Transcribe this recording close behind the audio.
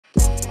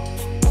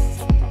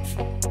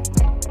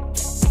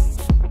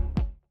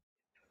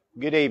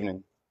Good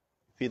evening.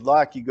 If you'd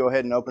like, you go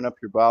ahead and open up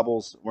your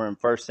Bibles. We're in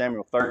 1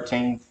 Samuel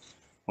 13.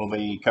 We'll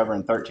be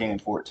covering 13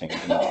 and 14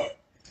 tonight.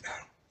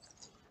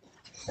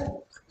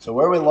 So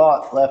where we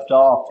left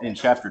off in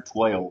chapter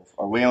 12,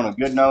 are we on a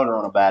good note or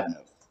on a bad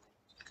note?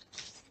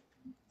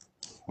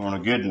 We're on a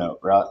good note,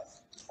 right?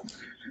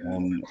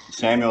 And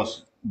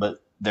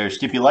but there's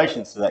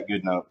stipulations to that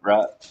good note,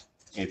 right?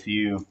 If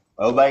you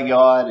obey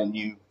God and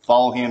you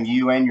follow Him,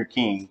 you and your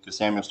king, because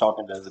Samuel's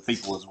talking to the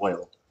people as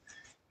well,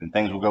 then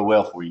things will go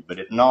well for you. But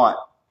if not,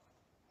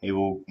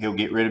 He'll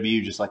get rid of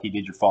you just like He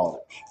did your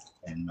fathers.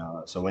 And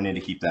so we need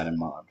to keep that in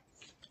mind.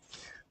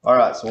 All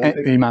right. So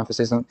you mind if I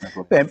say something?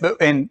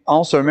 And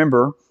also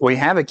remember, we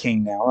have a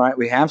king now, right?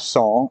 We have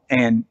Saul,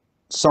 and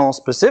Saul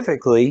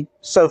specifically,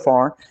 so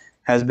far,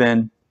 has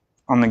been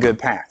on the good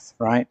path,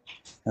 right?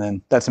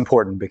 And that's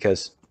important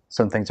because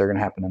some things are going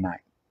to happen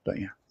tonight.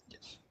 But yeah.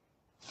 Yes.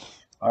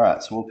 All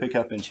right. So we'll pick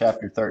up in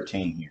chapter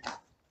 13 here.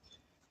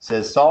 It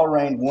says, Saul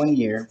reigned 1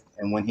 year,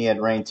 and when he had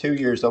reigned 2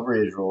 years over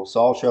Israel,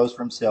 Saul chose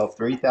for himself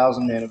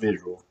 3,000 men of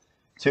Israel.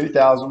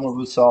 2,000 were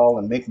with Saul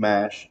in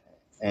Michmash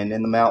and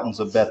in the mountains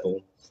of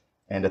Bethel,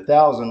 and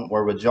 1,000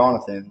 were with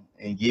Jonathan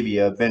in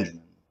Gibeah of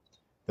Benjamin.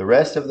 The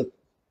rest of the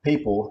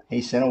people he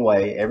sent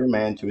away, every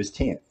man to his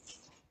tent.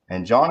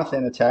 And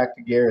Jonathan attacked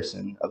the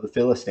garrison of the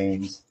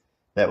Philistines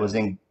that was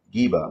in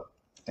Geba,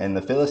 and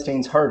the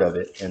Philistines heard of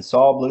it, and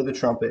Saul blew the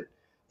trumpet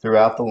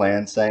throughout the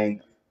land,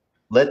 saying,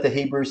 Let the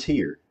Hebrews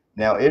hear.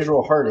 Now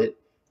Israel heard it,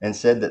 and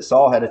said that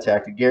Saul had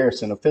attacked a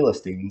garrison of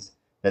Philistines,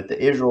 that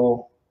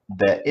Israel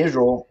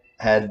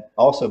had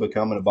also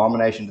become an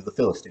abomination to the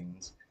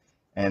Philistines.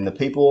 And the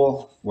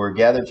people were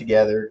gathered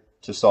together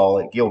to Saul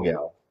at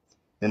Gilgal.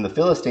 Then the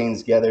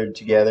Philistines gathered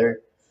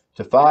together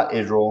to fight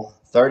Israel,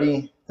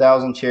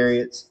 30,000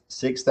 chariots,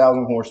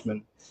 6,000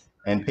 horsemen,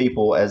 and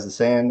people as the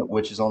sand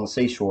which is on the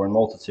seashore in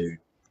multitude.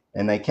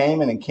 And they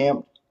came and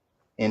encamped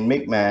in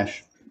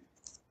Michmash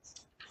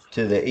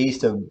to the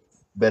east of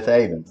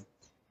Bethaven.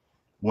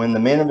 When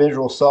the men of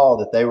Israel saw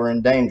that they were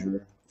in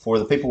danger, for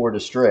the people were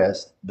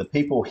distressed, the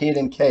people hid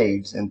in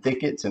caves, in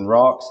thickets, and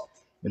rocks,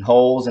 in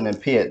holes, and in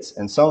pits,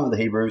 and some of the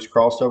Hebrews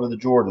crossed over the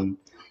Jordan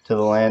to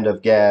the land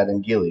of Gad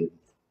and Gilead.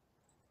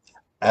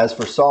 As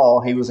for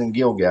Saul, he was in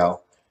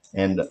Gilgal,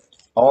 and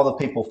all the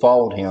people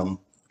followed him,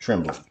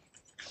 trembling.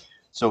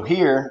 So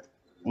here,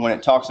 when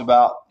it talks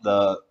about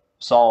the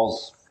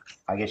Saul's,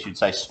 I guess you'd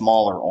say,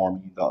 smaller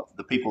army,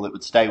 the people that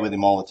would stay with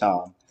him all the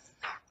time,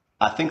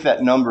 I think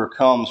that number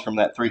comes from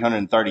that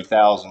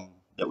 330,000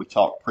 that we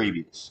talked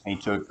previous. He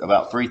took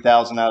about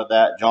 3,000 out of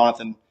that.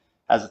 Jonathan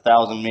has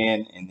 1,000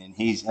 men, and then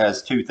he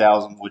has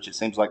 2,000, which it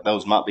seems like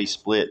those might be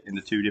split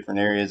into two different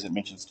areas. It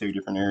mentions two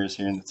different areas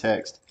here in the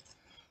text.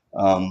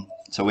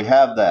 So we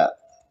have that.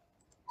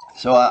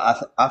 So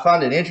I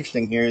find it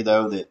interesting here,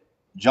 though, that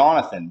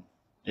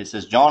it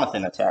says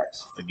Jonathan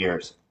attacks the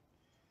garrison.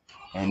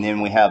 And then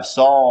we have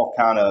Saul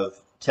kind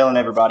of telling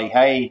everybody,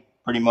 hey,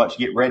 pretty much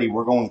get ready,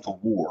 we're going to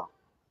war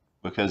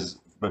because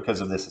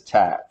of this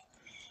attack.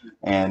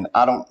 And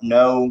I don't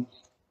know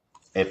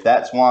if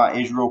that's why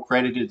Israel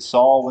credited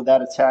Saul with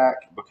that attack,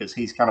 because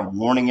he's kind of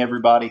warning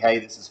everybody, hey,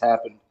 this has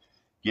happened,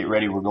 get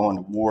ready, we're going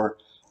to war.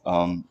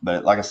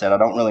 But like I said, I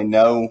don't really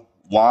know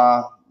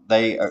why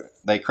they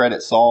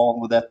credit Saul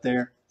with that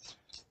there.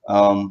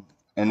 And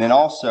then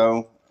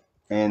also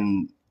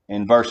in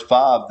verse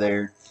 5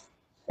 there,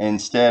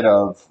 instead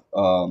of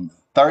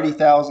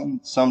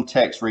 30,000, some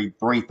texts read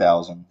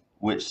 3,000,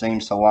 which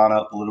seems to line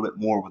up a little bit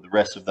more with the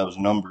rest of those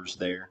numbers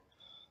there.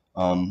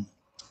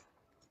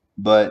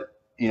 But,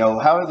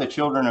 how are the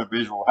children of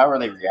Israel, how are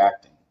they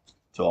reacting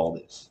to all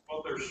this?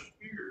 Well, they're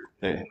scared.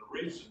 And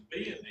the reason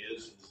being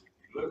is if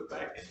you look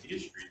back in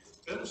history, the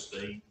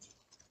Philistines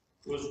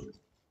was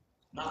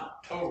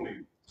not totally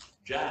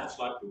giants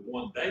like the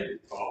one David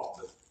fought,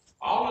 but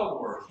all of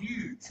them were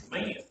huge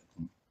men,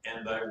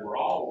 and they were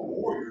all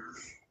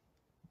warriors,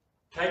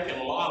 taking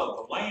a lot of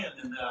the land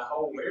in that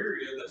whole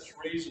area. That's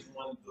the reason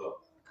when the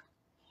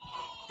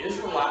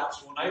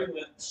Israelites, when they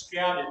went and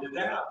scouted it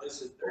out, they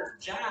said, there are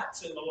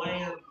giants in the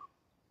land.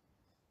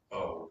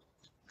 Oh,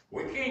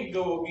 we can't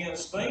go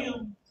against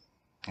them.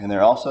 And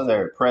they're also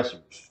their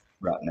oppressors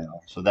right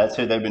now. So that's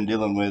who they've been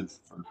dealing with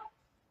for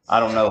I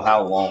don't know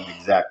how long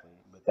exactly,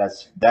 but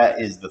that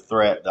is the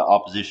threat, the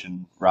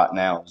opposition right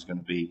now is going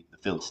to be the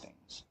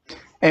Philistines.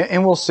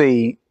 And we'll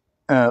see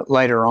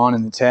later on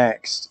in the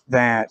text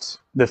that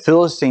the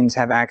Philistines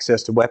have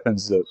access to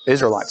weapons the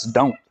Israelites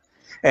don't.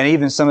 And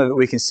even some of it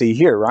we can see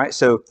here, right?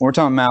 So when we're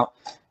talking about,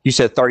 you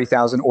said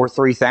 30,000 or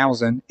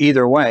 3,000.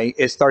 Either way,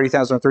 it's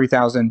 30,000 or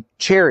 3,000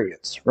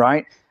 chariots,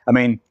 right? I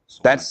mean,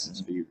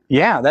 that's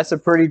a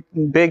pretty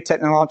big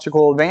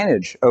technological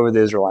advantage over the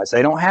Israelites.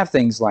 They don't have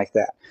things like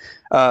that.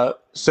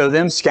 So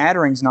them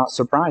scattering's not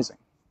surprising.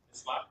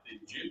 It's like the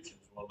Egyptians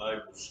when they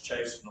was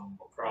chasing them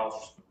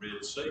across the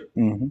Red Sea.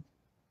 Mm-hmm.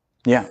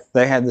 Yeah,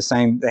 they had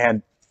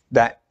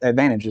that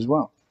advantage as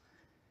well.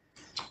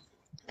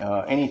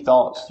 Any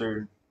thoughts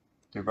through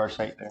verse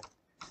 8 there?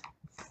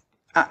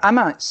 I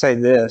might say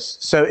this.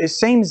 So it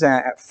seems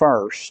that at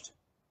first,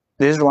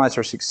 the Israelites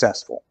are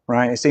successful,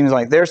 right? It seems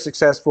like they're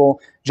successful.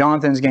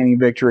 Jonathan's gaining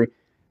victory.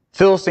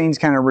 Philistines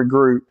kind of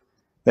regroup.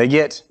 They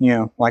get,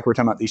 like we're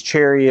talking about these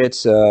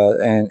chariots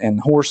and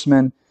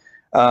horsemen,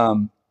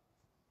 and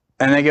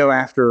they go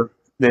after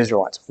the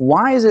Israelites.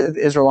 Why is it that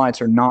the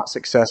Israelites are not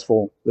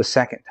successful the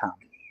second time?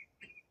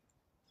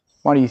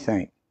 What do you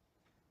think?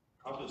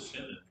 Probably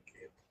sin in the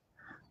camp.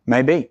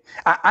 Maybe.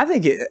 I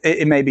think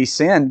it may be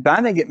sin, but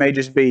I think it may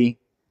just be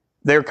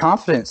their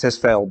confidence has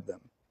failed them.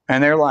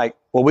 And they're like,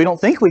 well, we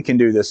don't think we can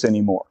do this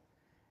anymore.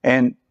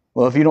 And,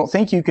 well, if you don't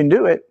think you can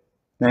do it,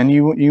 then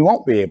you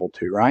won't be able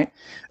to, right?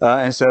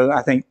 And so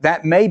I think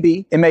it may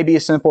be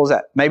as simple as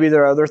that. Maybe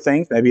there are other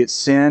things. Maybe it's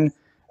sin.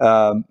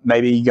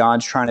 Maybe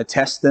God's trying to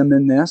test them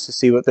in this to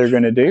see what they're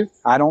going to do.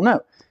 I don't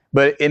know.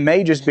 But it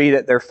may just be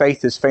that their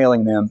faith is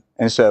failing them.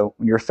 And so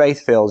when your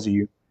faith fails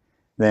you,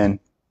 then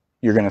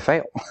you're going to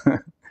fail.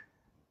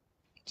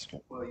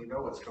 Well, you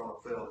know it's going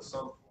to fail at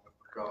some point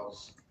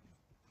because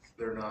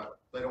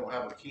they don't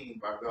have a king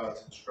by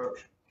God's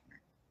instruction.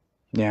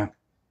 Yeah.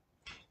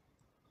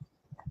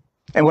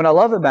 And what I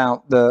love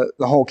about the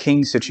whole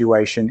king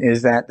situation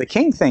is that the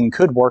king thing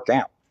could work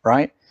out,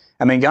 right?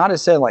 I mean, God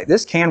has said, like,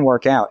 this can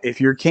work out. If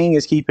your king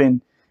is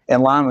keeping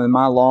in line with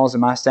my laws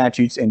and my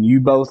statutes and you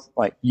both,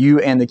 like, you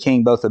and the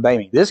king both obey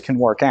me, this can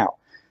work out.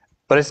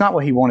 But it's not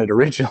what he wanted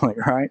originally,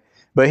 right?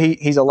 But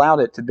he's allowed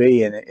it to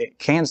be, and it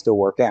can still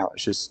work out.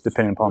 It's just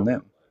dependent upon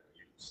them.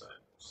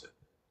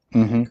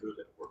 Mm-hmm.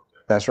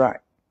 That's right.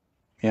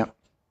 Yep.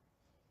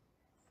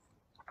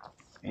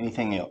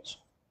 Anything else?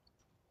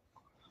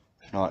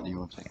 If not, do you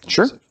want to take it?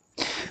 Sure.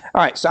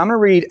 All right, so I'm going to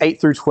read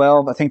 8 through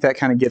 12. I think that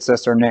kind of gets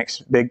us our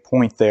next big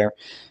point there.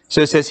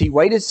 So it says, he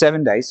waited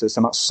 7 days. So it's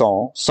about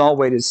Saul. Saul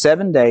waited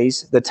 7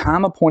 days, the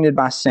time appointed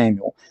by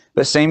Samuel.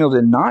 But Samuel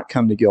did not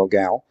come to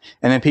Gilgal,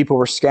 and the people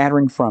were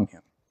scattering from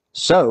him.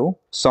 So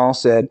Saul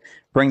said,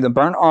 bring the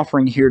burnt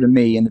offering here to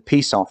me and the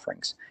peace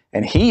offerings.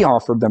 And he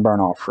offered the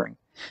burnt offering.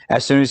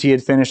 As soon as he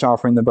had finished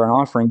offering the burnt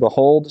offering,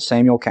 behold,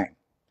 Samuel came.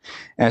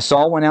 And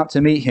Saul went out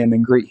to meet him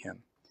and greet him.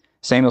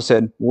 Samuel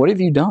said, what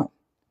have you done?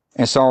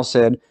 And Saul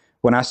said,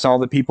 when I saw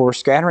the people were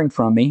scattering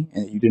from me,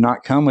 and that you did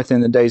not come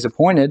within the days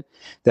appointed,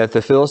 that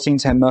the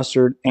Philistines had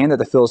mustered, and that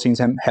the Philistines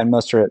had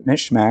mustered at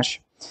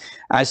Michmash,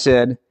 I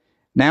said,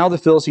 now the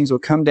Philistines will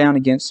come down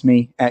against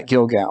me at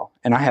Gilgal,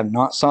 and I have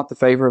not sought the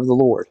favor of the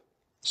Lord.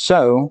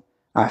 So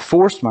I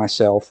forced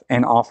myself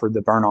and offered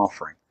the burnt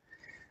offering.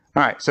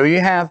 All right, so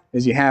you have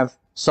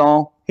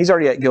Saul. He's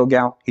already at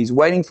Gilgal. He's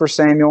waiting for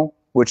Samuel,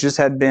 which just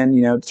had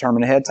been,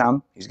 determined ahead of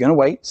time. He's going to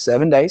wait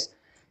 7 days.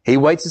 He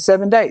waits the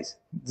 7 days.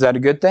 Is that a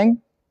good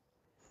thing?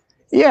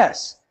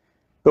 Yes.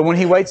 But when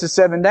he waits the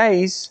 7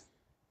 days,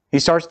 he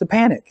starts to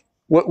panic.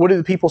 What do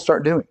the people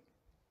start doing?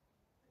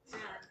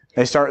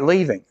 They start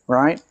leaving,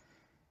 right?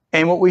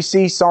 And what we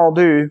see Saul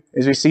do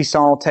is we see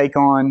Saul take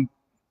on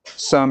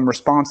some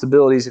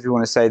responsibilities, if you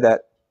want to say,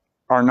 that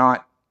are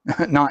not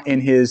in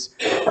his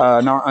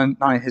not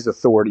in his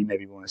authority,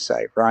 maybe you want to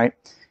say, right?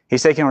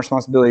 He's taking on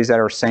responsibilities that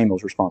are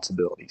Samuel's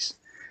responsibilities.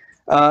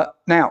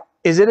 Now,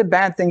 is it a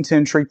bad thing to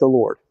entreat the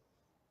Lord?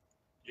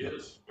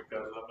 Yes,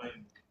 because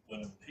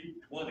when he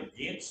went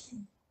against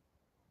him,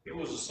 it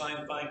was the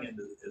same thing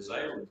as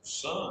Aaron's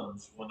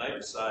sons when they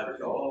decided,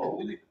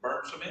 we need to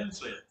burn some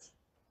incense.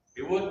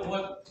 It wasn't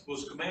what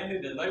was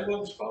commanded, and they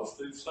wasn't supposed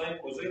to. Same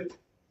was it.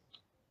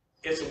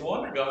 It's a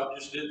wonder God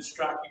just didn't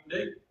strike him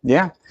dead.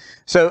 Yeah.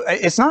 So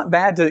it's not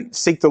bad to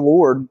seek the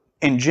Lord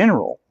in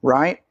general,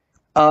 right?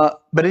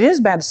 But it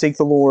is bad to seek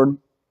the Lord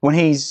when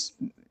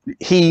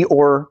he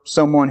or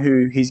someone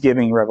who he's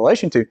giving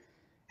revelation to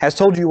has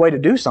told you a way to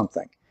do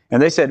something.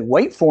 And they said,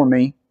 wait for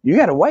me. You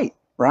got to wait,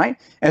 right?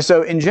 And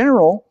so in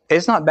general,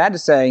 it's not bad to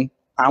say,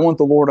 I want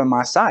the Lord on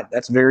my side.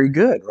 That's very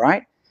good,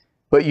 right?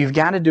 But you've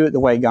got to do it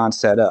the way God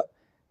set up.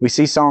 We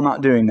see Saul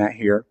not doing that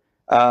here.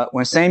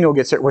 When Samuel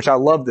gets there, which I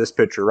love this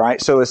picture, right?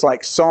 So it's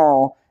like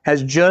Saul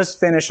has just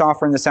finished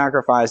offering the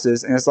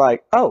sacrifices, and it's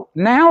like, oh,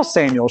 now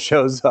Samuel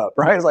shows up,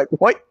 right? It's like,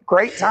 what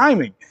great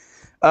timing.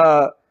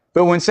 But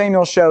when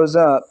Samuel shows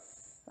up,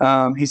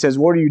 he says,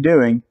 what are you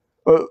doing?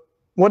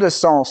 What does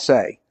Saul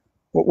say?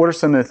 What are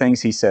some of the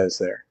things he says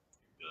there?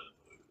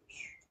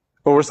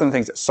 What were some of the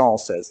things that Saul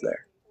says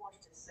there?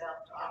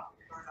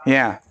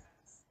 Yeah.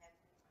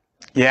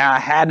 Yeah, I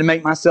had to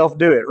make myself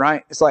do it,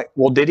 right? It's like,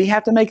 well, did he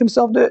have to make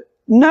himself do it?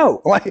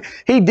 No, like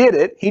he did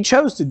it. He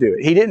chose to do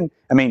it. He didn't,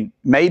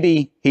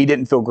 maybe he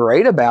didn't feel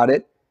great about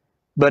it,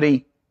 but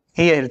he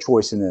had a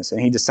choice in this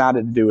and he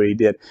decided to do what he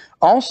did.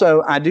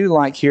 Also, I do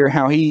like here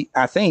how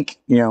I think,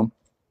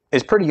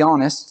 is pretty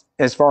honest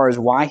as far as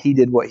why he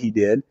did what he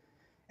did.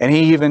 And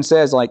he even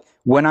says, like,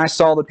 when I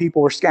saw the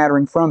people were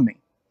scattering from me.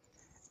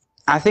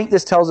 I think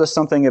this tells us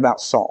something about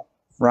Saul,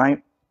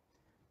 right?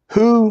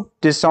 Who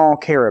does Saul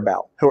care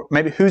about?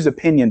 Maybe whose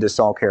opinion does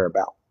Saul care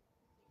about?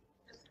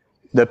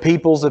 The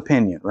people's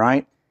opinion,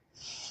 right?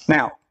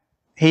 Now,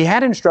 he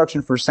had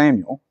instruction for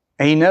Samuel,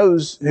 and he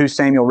knows who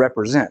Samuel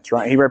represents,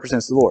 right? He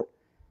represents the Lord.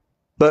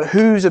 But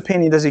whose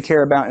opinion does he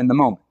care about in the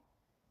moment?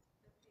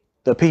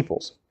 The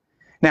people's.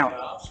 Now, I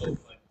also think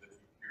that he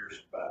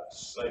cares about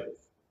self.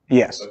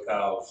 Yes,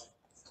 Because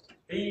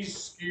he's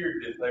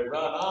scared that if they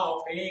run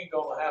off, he ain't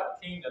gonna have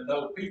a king to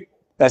know people.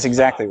 that's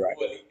exactly It's not right.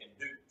 what he can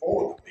do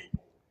for the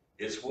people.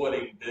 It's what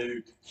he can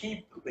do to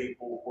keep the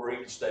people where he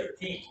can stay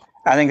king.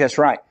 I think that's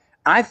right.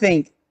 I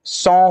think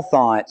Saul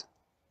thought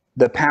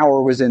the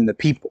power was in the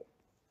people.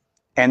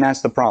 And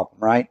that's the problem,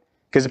 right?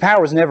 Because the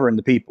power was never in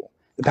the people.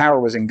 The power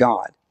was in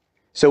God.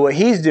 So what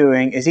he's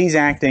doing is he's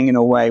acting in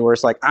a way where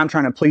it's like, I'm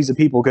trying to please the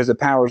people because the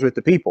power is with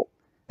the people.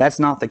 That's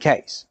not the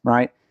case,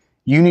 right?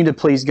 You need to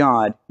please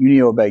God. You need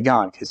to obey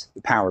God because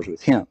the power is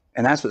with him.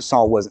 And that's what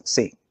Saul wasn't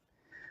seeing.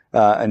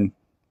 And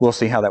we'll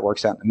see how that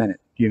works out in a minute.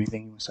 Do you have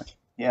anything you want to say?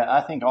 Yeah,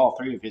 I think all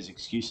three of his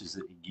excuses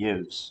that he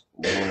gives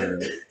were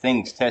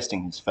things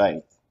testing his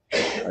faith.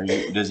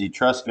 Does he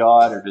trust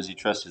God or does he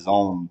trust his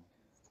own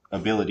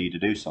ability to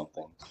do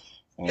something?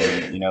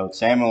 And,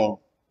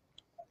 Samuel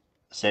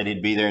said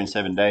he'd be there in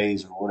 7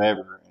 days or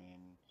whatever.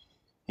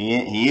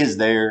 And he is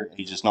there.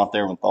 He's just not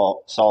there when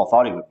Saul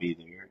thought he would be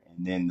there.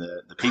 And then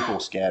the people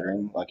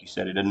scattering, like you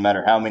said, it doesn't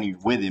matter how many are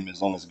with him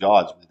as long as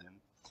God's with him.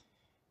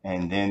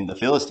 And then the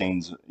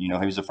Philistines, he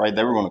was afraid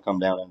they were going to come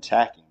down and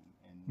attack him.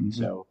 And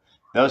so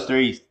those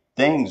three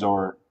things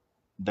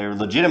they're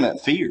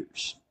legitimate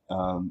fears.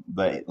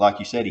 But like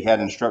you said, he had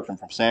instruction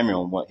from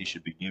Samuel on what he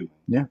should be doing.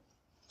 Yeah.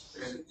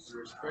 And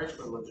they're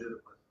especially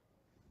legitimate,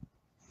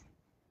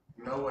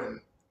 knowing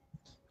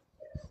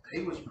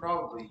he was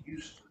probably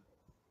used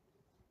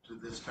to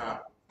this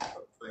type of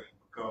thing,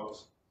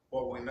 because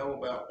what we know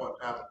about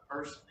what type of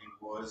person he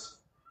was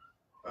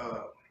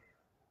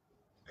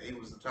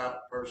the type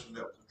of person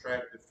that was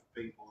attractive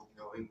to people.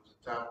 He was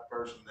the type of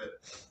person that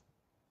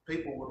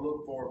people would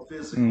look for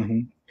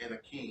physically in a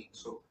king.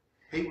 So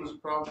he was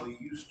probably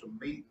used to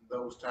meeting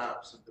those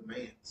types of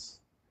demands,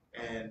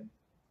 and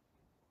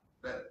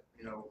that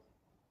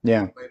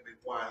maybe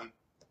why he.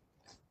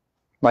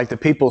 Like the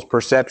people's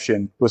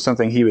perception was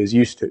something he was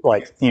used to,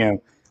 like,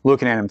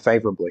 looking at him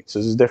favorably. So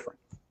this is different.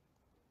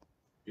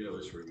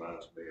 This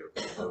reminds me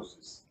of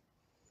Moses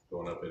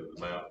going up into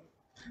the mountain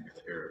in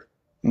the air.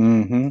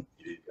 Mm-hmm.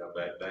 He didn't come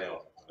back down.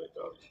 They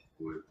thought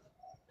he would,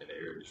 and the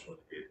air just went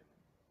ahead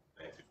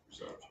and acted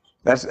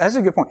presumptuous. That's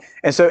a good point.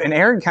 And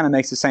Aaron kind of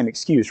makes the same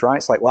excuse, right?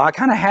 It's like, well, I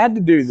kind of had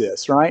to do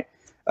this, right?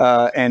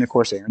 And of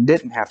course, Aaron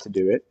didn't have to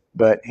do it,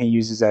 but he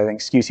uses that as an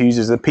excuse. He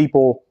uses the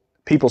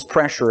people's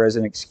pressure as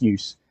an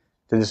excuse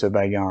to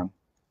disobey God.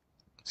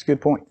 It's a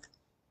good point.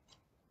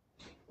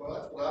 Well,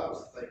 that's what I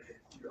was thinking.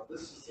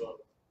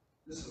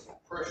 This is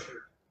a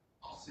pressure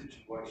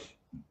situation,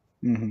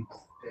 Mm-hmm.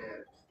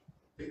 and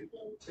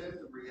people tend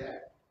to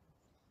react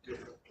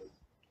differently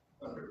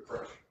under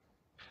pressure.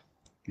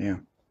 Yeah.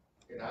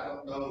 And I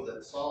don't know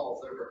that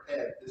Saul's ever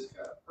had this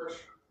kind of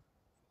pressure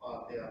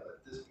on him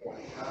at this point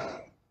in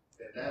time.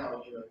 And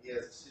now, he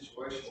has a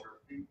situation where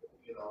people,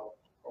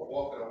 are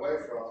walking away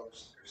from him.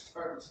 They're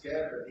starting to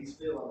scatter, and he's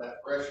feeling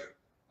that pressure.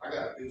 I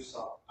got to do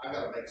something. I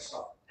got to make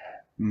something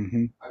happen.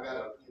 Mm-hmm. I got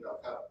to,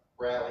 kind of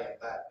rally him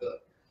back up.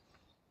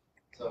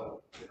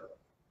 So,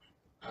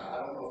 I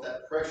don't know if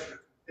that pressure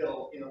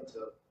compelled him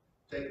to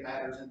take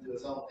matters into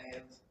his own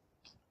hands.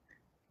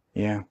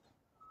 Yeah.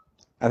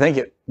 I think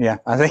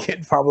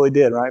it probably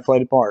did, right?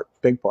 Played a part,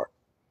 big part.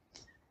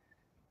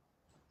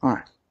 All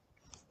right.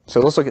 So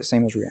let's look at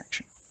Samuel's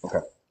reaction. Okay.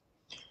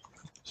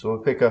 So we'll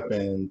pick up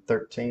in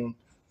 13.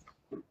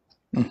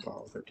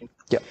 13.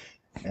 Yep.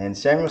 And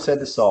Samuel said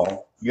to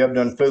Saul, "You have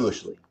done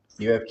foolishly.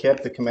 You have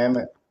kept the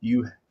commandment.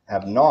 You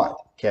have not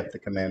kept the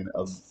commandment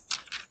of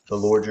the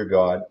Lord your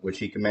God, which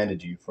he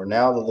commanded you. For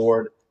now the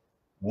Lord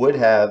would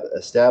have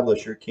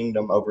established your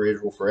kingdom over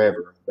Israel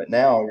forever. But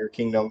now your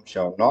kingdom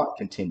shall not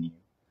continue.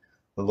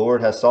 The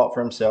Lord has sought for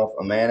himself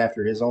a man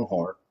after his own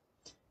heart,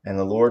 and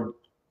the Lord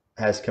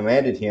has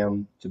commanded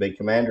him to be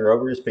commander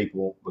over his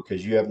people,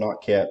 because you have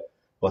not kept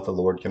what the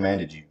Lord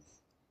commanded you."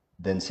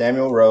 Then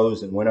Samuel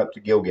rose and went up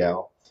to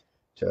Gilgal,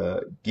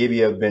 to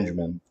Gibeah of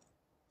Benjamin,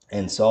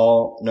 and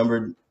Saul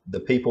numbered the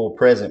people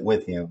present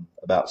with him,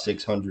 about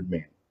 600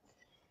 men.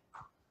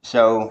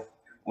 So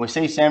we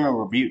see Samuel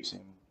rebukes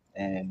him,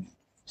 and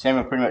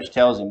Samuel pretty much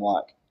tells him,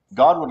 like,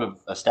 God would have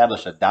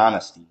established a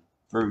dynasty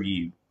through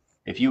you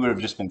if you would have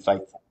just been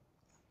faithful.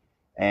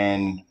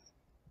 And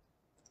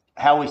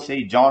how we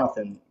see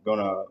Jonathan going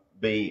to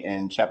be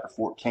in chapter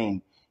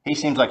 14, he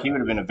seems like he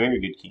would have been a very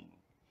good king.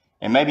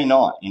 And maybe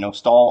not.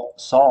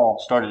 Saul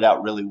started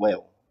out really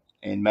well,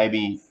 and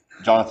maybe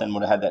Jonathan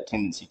would have had that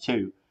tendency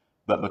too.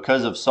 But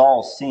because of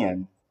Saul's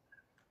sin,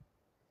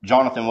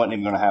 Jonathan wasn't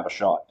even going to have a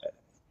shot at it.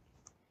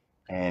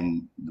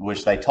 And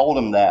which they told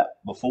him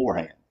that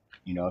beforehand.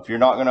 If you're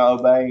not going to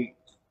obey,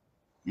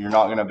 you're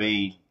not going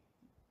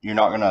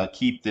to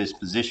keep this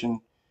position,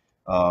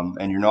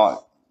 and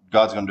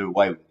God's going to do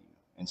away with you.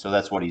 And so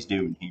that's what he's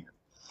doing here.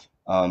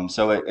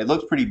 So it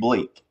looks pretty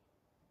bleak.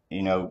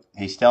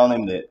 He's telling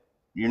him that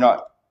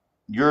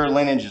your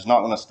lineage is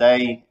not going to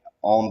stay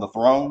on the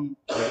throne,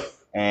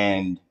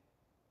 and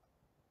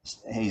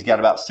he's got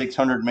about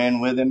 600 men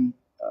with him.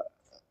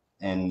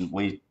 And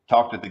we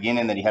talked at the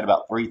beginning that he had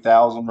about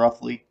 3,000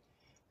 roughly.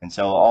 And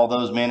so all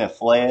those men have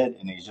fled,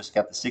 and he's just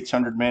got the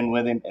 600 men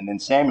with him. And then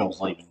Samuel's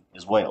leaving.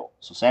 as well.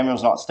 So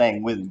Samuel's not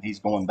staying with him; he's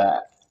going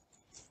back,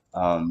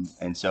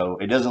 and so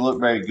it doesn't look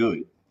very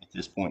good at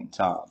this point in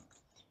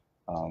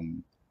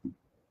time.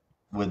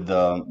 With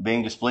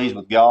being displeased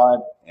with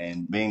God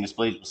and being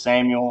displeased with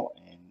Samuel,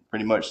 and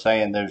pretty much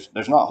saying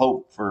there's not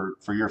hope for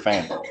your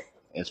family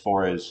as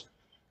far as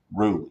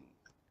ruling.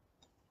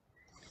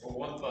 Well,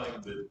 one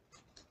thing that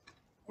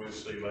we'll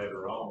see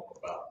later on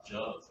about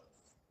Jonathan,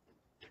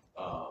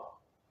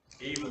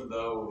 even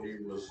though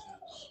he was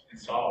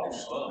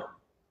Saul's son,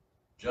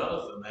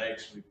 Jonathan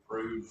actually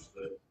proves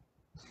that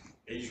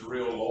he's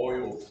real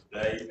loyal to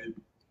David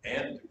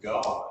and to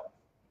God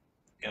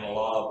in a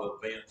lot of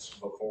events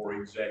before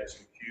he's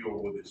actually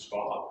killed with his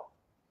father.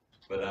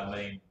 But I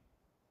mean,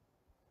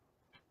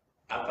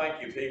 I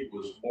think if he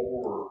was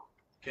more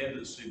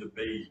tendency to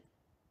be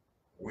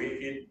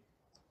wicked,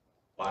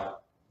 like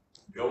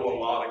go a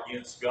lot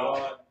against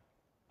God,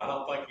 I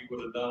don't think he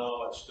would have done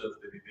all that stuff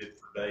that he did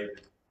for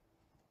David.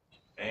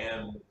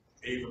 And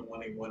even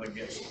when he went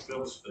against the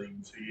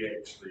Philistines, he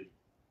actually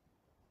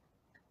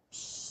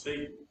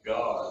seeked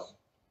God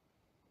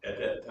at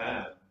that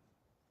time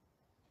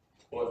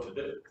what to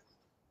do.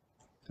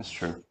 That's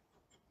true.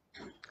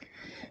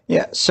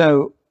 Yeah,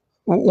 so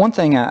one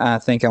thing I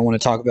think I want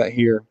to talk about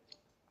here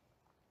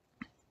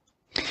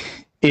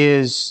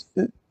is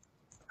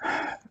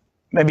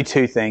maybe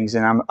two things,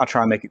 and I'll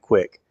try and make it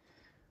quick.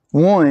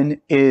 One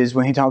is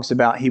when he talks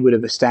about he would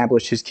have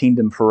established his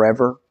kingdom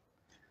forever.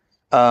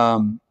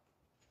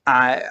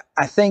 I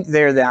think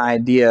there the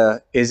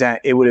idea is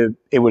that it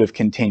would have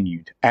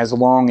continued as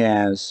long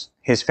as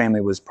his family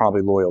was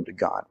probably loyal to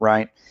God,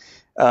 right?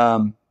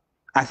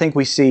 I think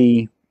we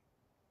see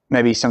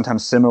maybe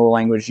sometimes similar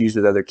language used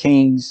with other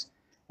kings,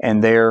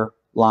 and their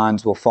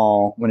lines will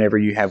fall whenever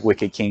you have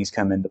wicked kings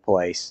come into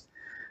place.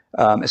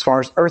 As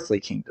far as earthly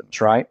kingdoms,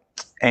 right?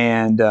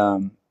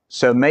 And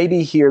so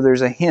maybe here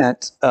there's a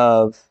hint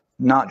of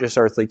not just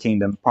earthly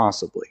kingdom,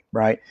 possibly,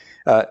 right?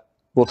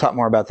 We'll talk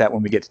more about that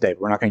when we get to David.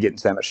 We're not going to get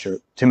into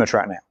that too much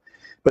right now.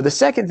 But the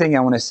second thing I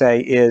want to say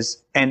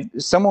is, and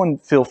someone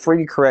feel free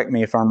to correct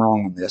me if I'm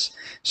wrong on this.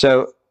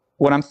 So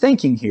what I'm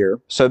thinking here,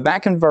 so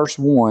back in verse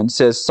 1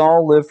 says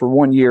Saul lived for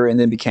 1 year and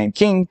then became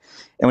king,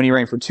 and when he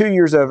reigned for 2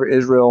 years over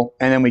Israel,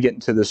 and then we get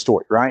into the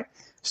story, right?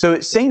 So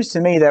it seems to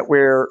me that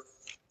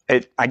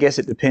I guess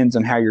it depends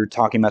on how you're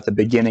talking about the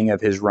beginning of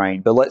his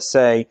reign, but let's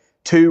say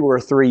 2 or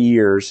 3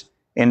 years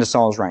into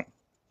Saul's reign.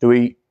 Do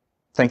we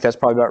think that's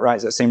probably about right?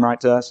 Does that seem right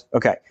to us?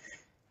 Okay.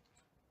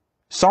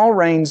 Saul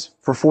reigns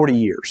for 40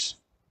 years.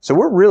 So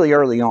we're really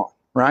early on,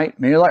 right? I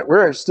mean,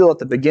 we're still at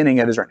the beginning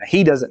of his reign. Now,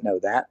 he doesn't know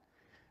that.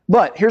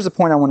 But here's the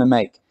point I want to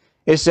make.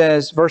 It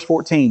says, verse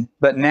 14,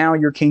 but now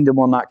your kingdom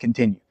will not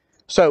continue.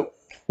 So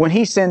when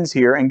he sends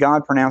here and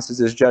God pronounces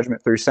his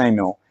judgment through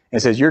Samuel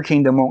and says, your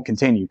kingdom won't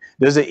continue,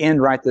 does it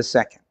end right this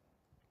second?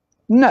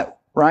 No,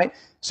 right?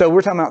 So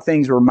we're talking about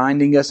things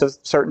reminding us of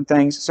certain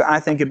things. So I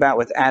think about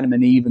with Adam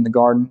and Eve in the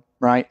garden,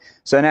 right?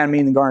 So in Adam and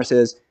Eve in the garden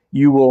says,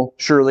 you will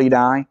surely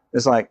die.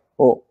 It's like,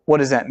 well, what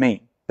does that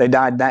mean? They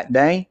died that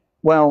day?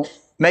 Well,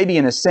 maybe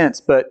in a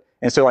sense,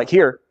 and so like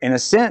here, in a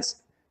sense,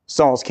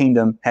 Saul's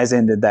kingdom has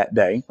ended that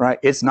day, right?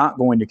 It's not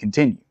going to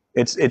continue.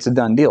 It's a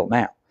done deal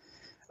now.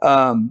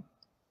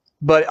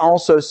 But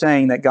also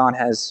saying that God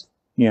has,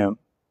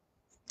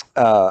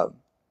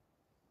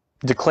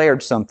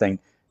 declared something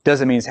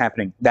doesn't mean it's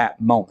happening that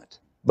moment,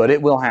 but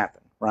it will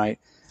happen, right?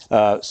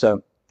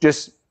 So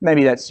just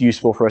maybe that's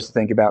useful for us to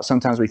think about.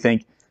 Sometimes we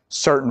think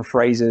certain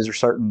phrases or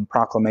certain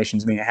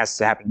proclamations mean it has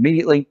to happen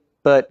immediately,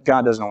 but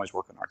God doesn't always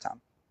work in our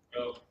time.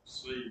 Well,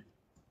 see,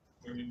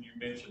 when you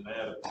mentioned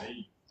Adam and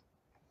Eve,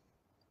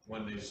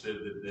 when they said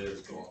that they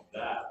was going to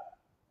die,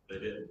 they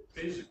didn't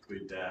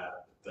physically die,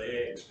 but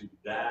they actually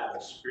died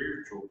a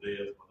spiritual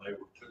death when they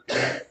were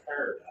taken out of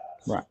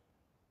paradise. Right.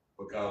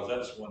 Because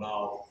that's when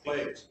all the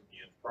plagues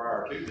began.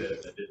 Prior to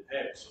that, they didn't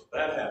have it. So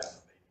that happened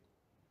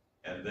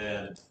to me. And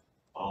then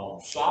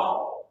on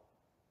Saul,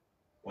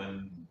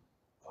 when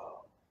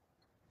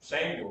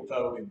Samuel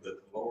told him that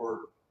the Lord,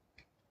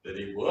 that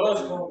he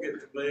was going to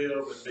get to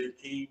live and be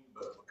king,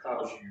 but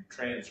because you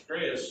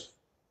transgressed,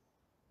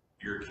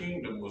 your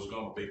kingdom was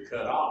going to be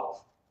cut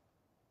off.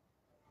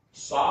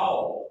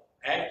 Saul,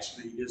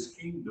 actually, his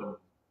kingdom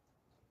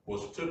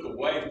was took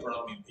away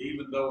from him,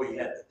 even though he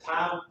had the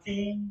title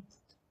king.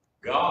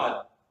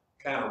 God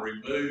kind of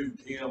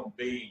removed him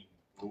being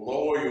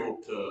loyal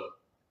to,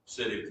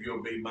 said, if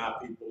you'll be my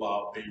people,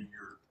 I'll be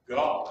your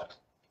God.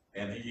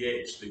 And he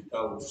actually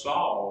told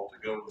Saul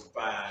to go and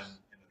find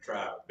in the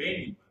tribe of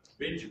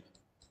Benjamin.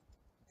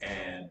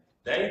 And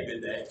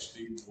David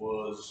actually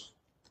was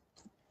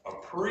a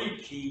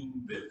pre-king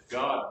that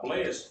God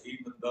blessed,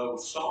 even though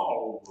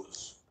Saul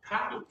was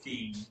title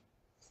king,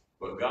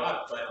 but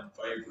God found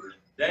favor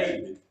in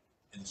David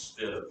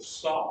instead of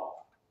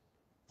Saul.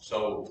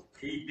 So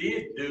he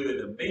did do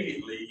it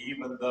immediately,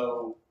 even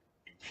though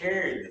he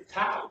carried the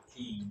title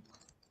king,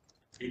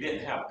 he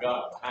didn't have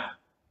God behind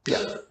him.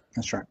 Yeah,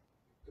 that's right.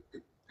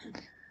 Don't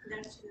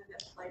you know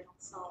that played on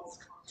Saul's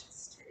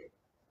conscience too?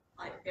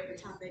 Like every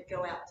time they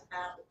go out to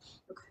battle,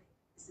 okay,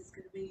 is this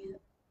going to be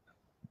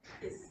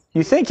it?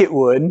 You think it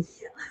would.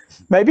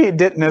 Maybe it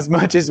didn't as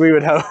much as we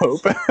would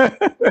hope.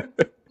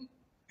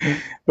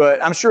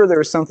 But I'm sure there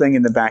was something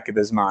in the back of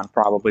his mind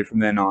probably from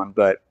then on.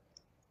 But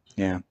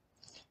yeah.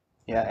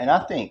 Yeah, and I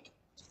think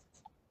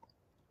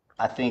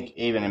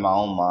even in my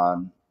own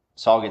mind,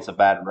 Saul gets a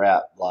bad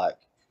rap. Like,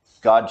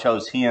 God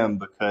chose him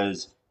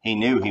because he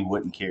knew he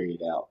wouldn't carry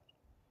it out.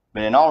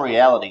 But in all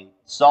reality,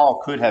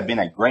 Saul could have been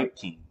a great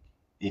king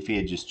if he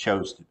had just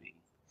chose to be.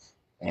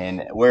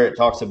 And where it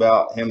talks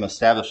about him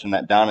establishing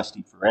that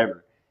dynasty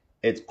forever,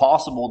 it's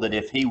possible that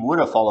if he would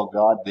have followed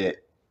God, that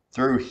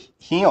through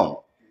him,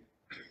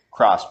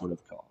 Christ would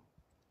have come.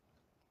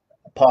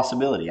 A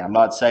possibility. I'm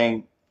not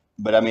saying,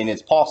 but I mean,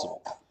 it's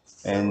possible.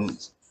 And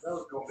That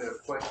was going to be a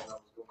question I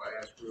was going to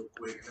ask real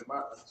quick, and it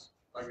might,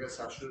 I guess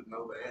I should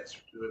know the answer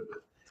to it,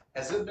 but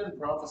has it been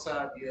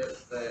prophesied yet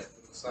that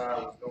the Messiah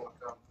was going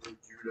to come through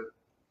Judah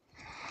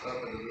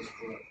up into this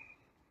point?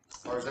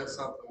 Or is that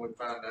something we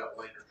find out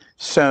later?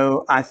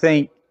 So I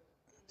think,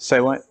 say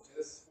what?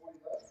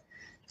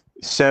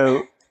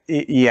 So,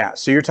 yeah,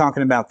 so you're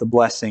talking about the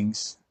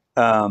blessings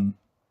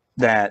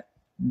that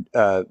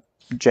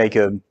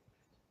Jacob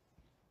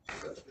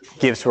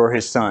gives for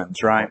his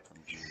sons, right?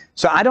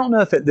 So I don't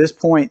know if at this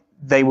point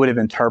they would have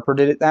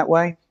interpreted it that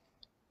way,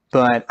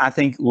 but I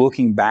think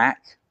looking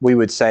back, we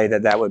would say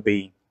that that would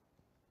be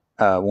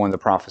one of the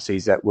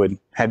prophecies that would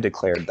have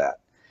declared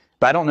that.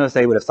 But I don't know if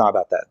they would have thought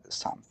about that at this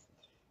time.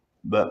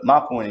 But my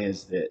point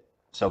is that,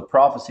 so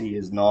prophecy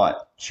is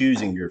not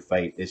choosing your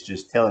fate. It's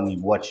just telling you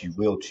what you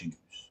will choose,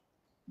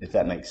 if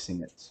that makes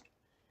sense.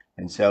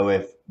 And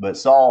so but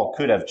Saul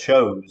could have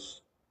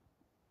chose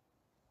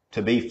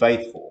to be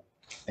faithful,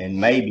 and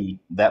maybe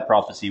that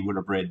prophecy would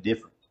have read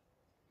different.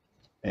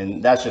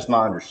 And that's just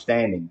my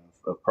understanding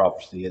of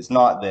prophecy. It's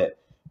not that,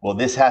 well,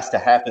 this has to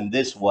happen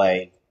this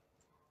way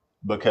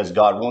because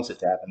God wants it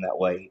to happen that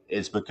way.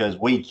 It's because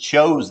we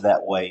chose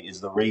that way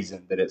is the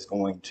reason that it's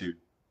going to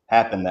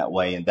happen that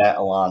way, and that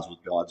aligns with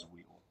God's will.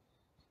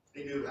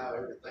 He knew how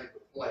everything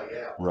would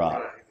play out.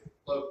 Right. He could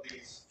float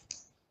these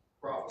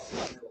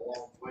prophecies in a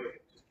long way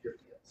and just give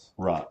hints.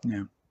 Right.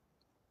 Yeah.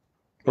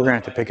 We're going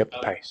to have to pick up the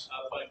pace.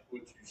 I think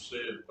what you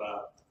said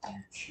about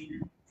you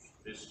choose,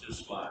 it's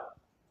just like,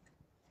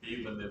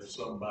 even if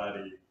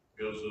somebody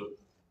goes up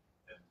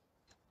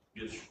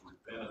and gets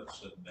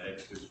repentance and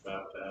actually is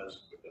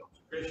baptized and becomes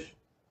a Christian,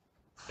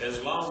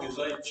 as long as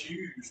they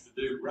choose to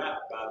do right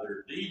by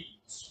their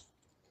deeds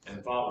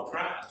and follow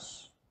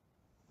Christ,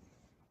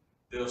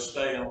 they'll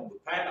stay on the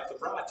path of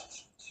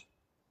righteousness.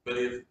 But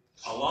if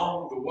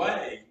along the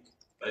way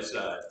they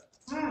say,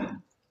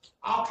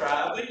 I'll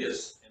try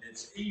this, and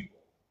it's evil,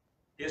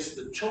 it's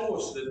the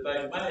choice that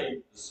they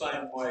made the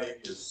same way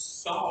as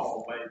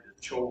Saul made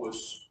the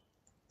choice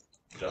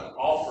to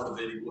offer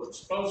that he wasn't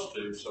supposed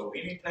to. So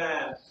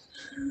anytime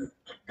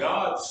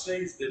God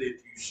sees that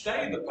if you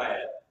stay the path,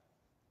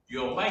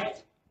 you'll make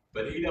it,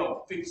 but he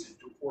don't fix it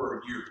to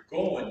where you're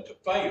going to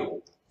fail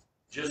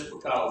just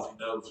because he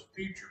knows the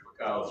future,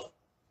 because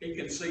he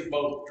can see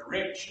both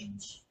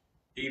directions,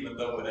 even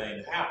though it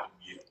ain't happened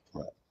yet.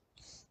 Right.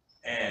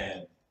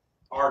 And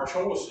our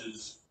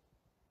choices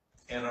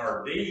and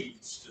our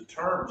deeds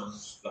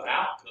determines the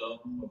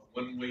outcome of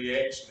when we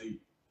actually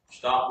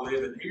stop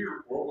living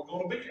here, where we're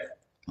going to be at.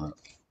 Right.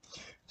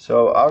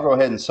 So I'll go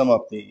ahead and sum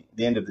up the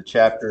end of the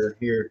chapter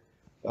here.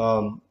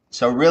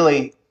 So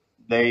really,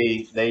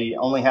 they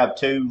only have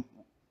two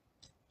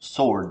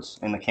swords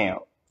in the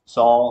camp,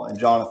 Saul and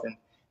Jonathan.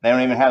 They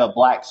don't even have a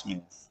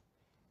blacksmith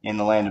in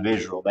the land of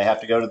Israel. They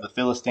have to go to the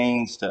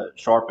Philistines to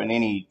sharpen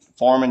any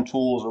farming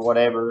tools or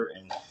whatever.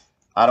 And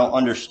I don't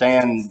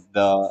understand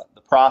the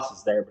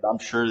process there, but I'm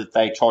sure that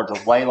they charge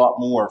a way lot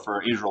more for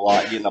an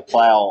Israelite getting a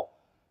plow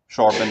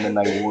sharpened than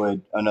they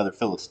would another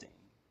Philistine.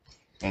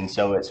 And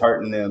so it's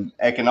hurting them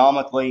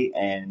economically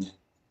and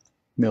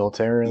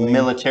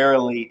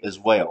militarily as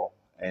well.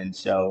 And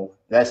so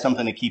that's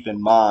something to keep in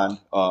mind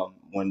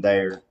when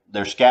they're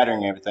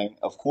scattering everything.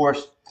 Of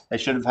course, they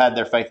should have had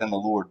their faith in the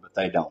Lord, but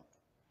they don't.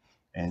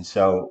 And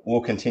so we'll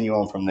continue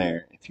on from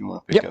there if you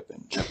want to pick up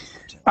in chapter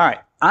 13. All right.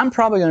 I'm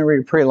probably going to read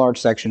a pretty large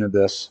section of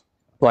this,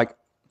 like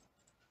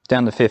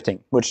down to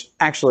 15, which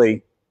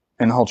actually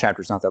in the whole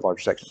chapter is not that large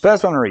a section. But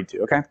that's what I'm going to read to,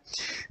 okay?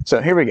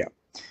 So here we go.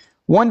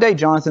 One day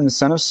Jonathan, the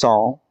son of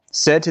Saul,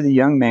 said to the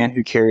young man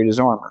who carried his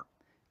armor,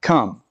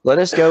 "Come, let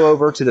us go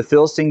over to the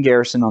Philistine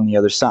garrison on the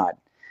other side."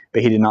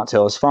 But he did not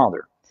tell his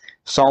father.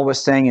 Saul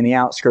was staying in the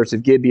outskirts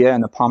of Gibeah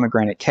in the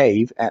pomegranate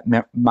cave at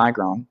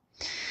Migron.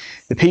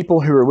 The people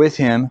who were with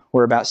him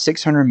were about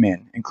 600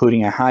 men,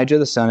 including Ahijah,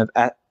 the son of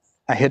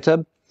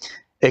Ahitub,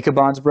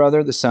 Ichabod's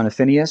brother, the son of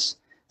Phinehas,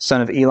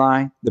 son of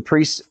Eli, the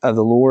priest of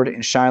the Lord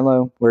in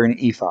Shiloh, wearing an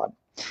ephod.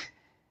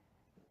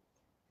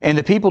 And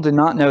the people did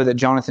not know that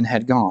Jonathan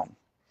had gone.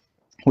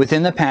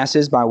 Within the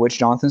passes by which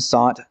Jonathan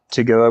sought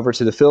to go over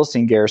to the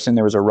Philistine garrison,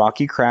 there was a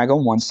rocky crag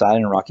on one side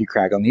and a rocky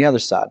crag on the other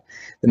side.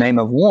 The name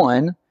of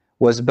one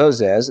was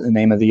Bozez, the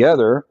name of the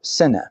other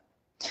Seneh.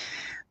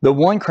 The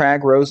one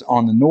crag rose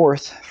on the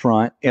north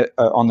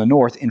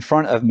in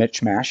front of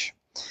Michmash,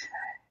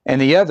 and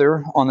the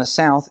other on the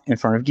south in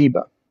front of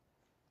Geba.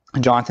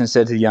 Jonathan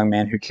said to the young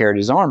man who carried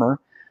his armor,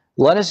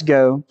 "Let us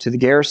go to the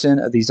garrison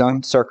of these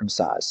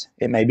uncircumcised.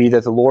 It may be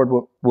that the Lord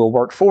will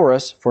work for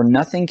us, for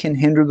nothing can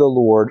hinder the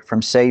Lord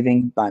from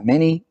saving by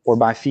many or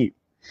by few."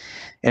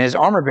 And his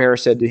armor bearer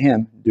said to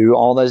him, "Do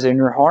all that is in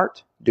your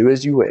heart. Do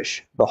as you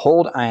wish.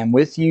 Behold, I am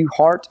with you,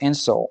 heart and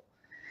soul."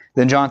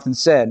 Then Jonathan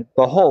said,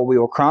 "Behold, we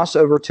will cross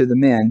over to the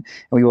men, and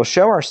we will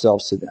show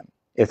ourselves to them.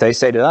 If they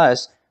say to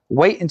us,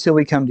 'Wait until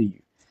we come to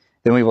you,'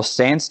 then we will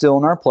stand still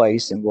in our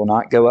place and will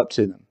not go up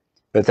to them.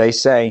 But if they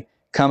say,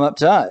 'Come up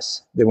to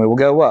us,' then we will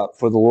go up,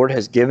 for the Lord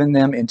has given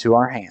them into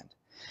our hand.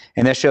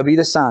 And this shall be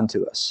the sign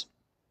to us."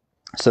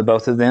 So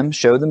both of them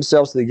showed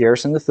themselves to the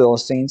garrison of the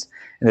Philistines,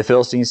 and the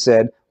Philistines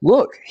said,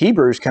 "Look,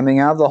 Hebrews coming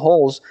out of the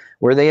holes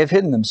where they have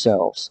hidden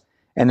themselves."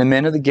 And the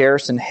men of the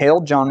garrison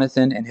hailed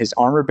Jonathan and his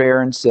armor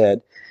bearer and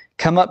said,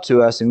 "Come up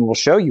to us, and we will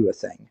show you a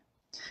thing."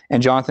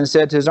 And Jonathan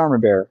said to his armor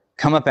bearer,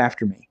 "Come up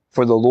after me,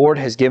 for the Lord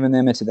has given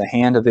them into the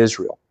hand of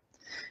Israel."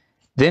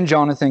 Then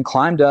Jonathan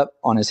climbed up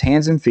on his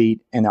hands and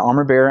feet, and the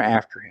armor bearer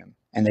after him.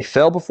 And they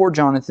fell before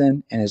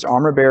Jonathan, and his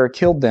armor bearer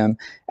killed them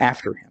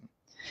after him.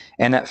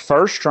 And that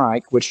first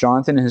strike which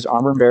Jonathan and his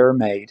armor bearer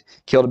made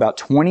killed about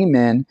 20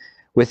 men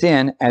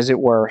within, as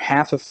it were,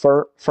 half a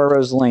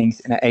furrow's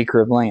length in an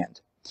acre of land.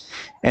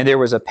 And there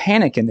was a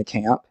panic in the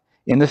camp,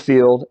 in the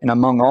field, and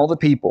among all the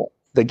people.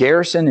 The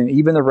garrison and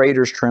even the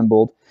raiders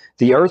trembled.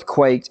 The earth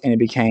quaked, and it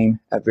became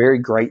a very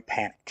great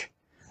panic.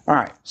 All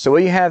right, so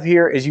what you have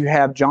here is you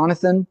have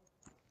Jonathan,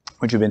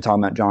 which we've been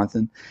talking about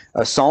Jonathan,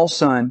 Saul's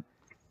son,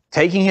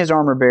 taking his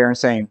armor bearer and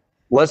saying,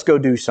 "Let's go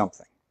do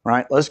something,"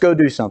 right? Let's go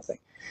do something.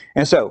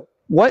 And so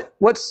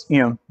what's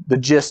the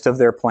gist of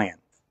their plan?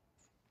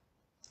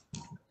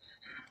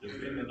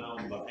 Depending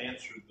on the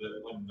answer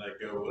that when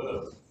they go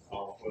up,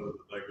 on whether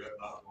they're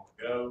not going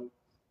to go,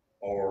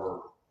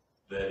 or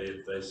that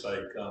if they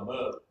say come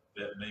up,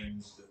 that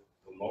means that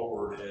the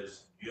Lord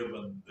has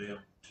given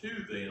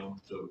them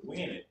to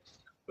win it.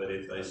 But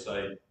if they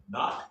say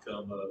not to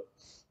come up,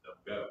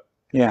 don't go.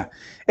 Yeah.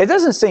 It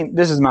doesn't seem,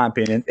 this is my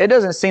opinion, it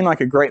doesn't seem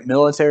like a great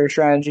military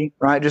strategy,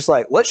 right? Just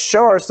like, let's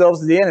show ourselves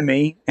to the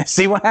enemy and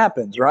see what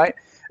happens, right?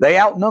 They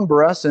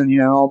outnumber us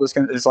and, all this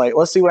kind of, it's like,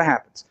 let's see what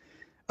happens.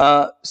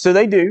 So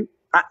they do.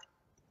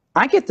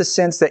 I get the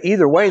sense that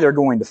either way they're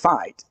going to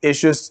fight. It's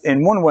just,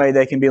 in one way,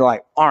 they can be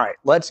like, all right,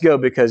 let's go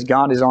because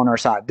God is on our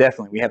side.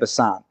 Definitely, we have a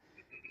sign.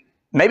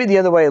 Maybe the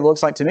other way it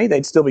looks like to me,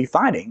 they'd still be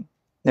fighting.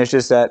 It's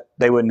just that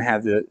they wouldn't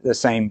have the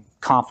same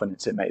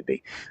confidence, it may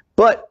be.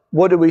 But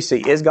what do we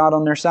see? Is God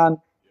on their side?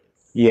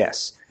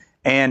 Yes.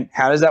 And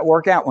how does that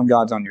work out when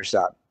God's on your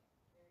side?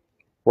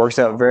 Works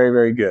out very,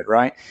 very good,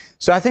 right?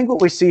 So I think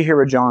what we see here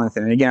with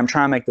Jonathan, and again, I'm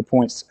trying to make the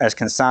points as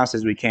concise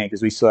as we can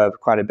because we still have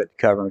quite a bit to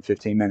cover in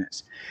 15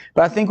 minutes.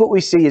 But I think what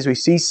we see is we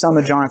see some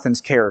of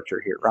Jonathan's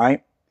character here,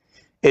 right?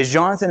 Is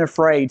Jonathan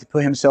afraid to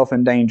put himself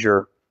in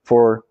danger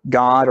for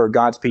God or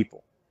God's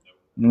people?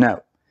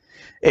 No.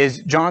 Is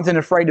Jonathan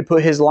afraid to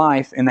put his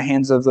life in the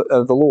hands of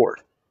the Lord?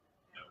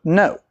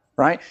 No.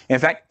 Right? In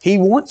fact, he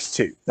wants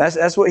to.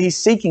 That's what he's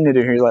seeking to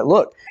do here. He's like,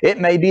 look, it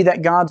may be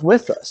that God's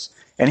with us.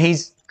 And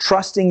he's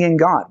trusting in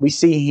God. We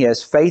see he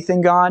has faith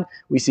in God.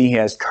 We see he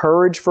has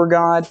courage for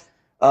God.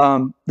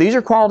 These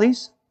are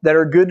qualities that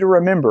are good to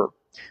remember.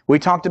 We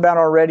talked about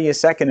already a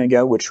second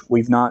ago, which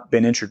we've not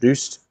been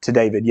introduced to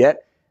David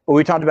yet, but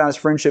we talked about his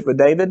friendship with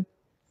David.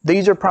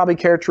 These are probably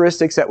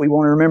characteristics that we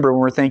want to remember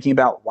when we're thinking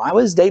about, why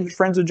was David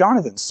friends with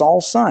Jonathan,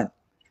 Saul's son?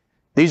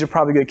 These are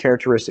probably good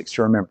characteristics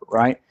to remember,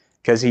 right?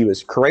 Because he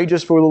was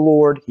courageous for the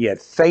Lord, he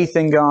had faith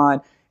in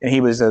God, and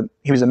he was a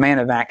man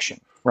of action,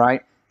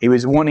 right? He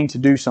was wanting to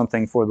do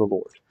something for the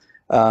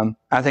Lord.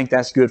 I think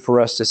that's good for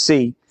us to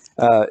see.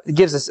 It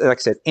gives us, like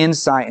I said,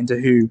 insight into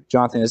who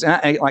Jonathan is.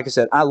 And like I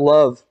said, I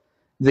love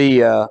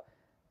the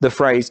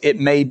phrase, "It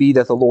may be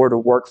that the Lord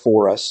will work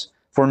for us,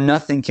 for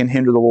nothing can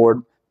hinder the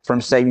Lord from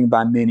saving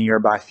by many or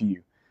by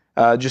few."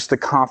 Just the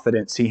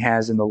confidence he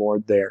has in the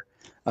Lord there.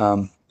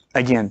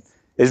 Again,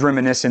 is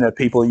reminiscent of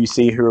people you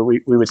see who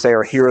we would say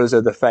are heroes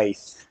of the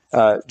faith.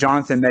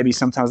 Jonathan, maybe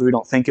sometimes we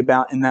don't think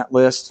about in that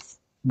list,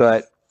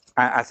 but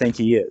I think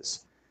he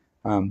is.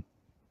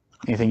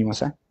 Anything you want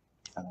to say?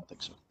 I don't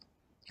think so.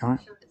 All right.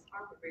 Sure, his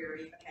armor bearer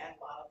even had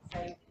a lot of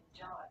faith in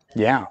Jonathan.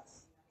 Yeah.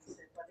 He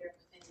said,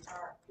 whatever's in his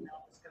heart,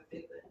 it's going to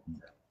be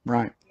good. So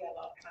Right. he had a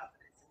lot of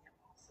confidence in him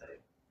also.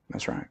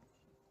 That's right.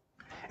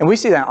 And we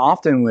see that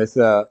often with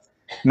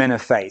men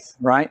of faith,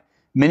 right?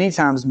 Many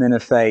times men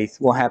of faith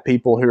will have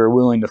people who are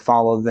willing to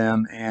follow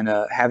them and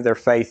have their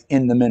faith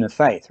in the men of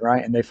faith,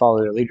 right? And they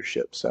follow their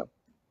leadership. So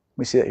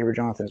we see that here with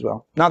Jonathan as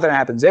well. Not that it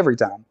happens every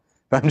time,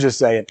 but I'm just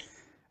saying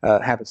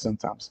it happens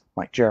sometimes,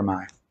 like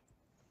Jeremiah.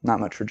 Not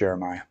much for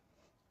Jeremiah.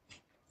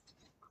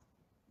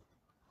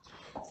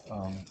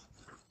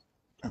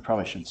 I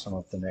probably should sum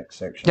up the next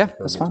section. Yeah,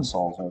 before that's we get to fine.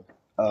 Saul's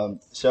own.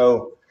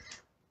 So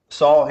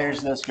Saul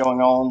hears this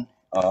going on,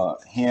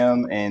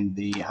 him and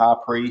the high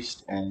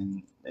priest,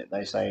 and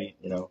they say,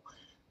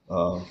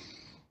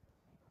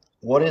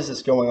 what is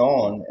this going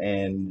on?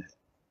 And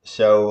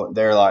so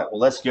they're like, well,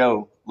 let's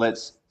go.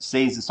 Let's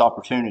seize this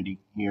opportunity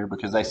here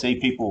because they see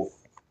people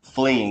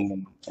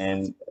fleeing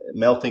and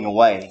melting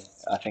away,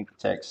 I think the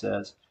text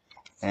says.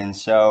 And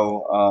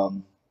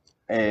so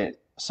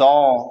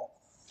Saul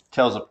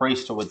tells the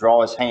priest to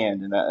withdraw his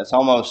hand, and it's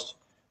almost,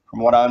 from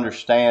what I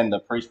understand, the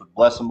priest would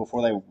bless them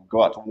before they would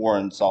go out to war,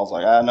 and Saul's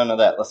like, none of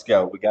that, let's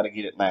go, we got to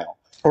get it now.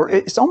 Or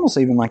it's almost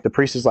even like the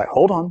priest is like,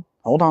 hold on,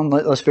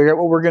 let's figure out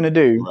what we're going to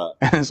do.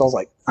 Right. And Saul's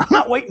like, I'm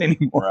not waiting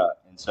anymore. Right.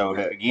 And so,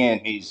 again,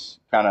 he's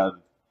kind of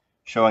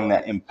showing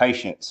that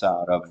impatient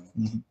side of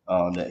him,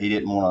 that he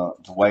didn't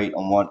want to wait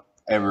on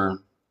whatever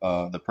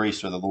the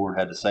priest or the Lord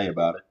had to say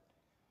about it.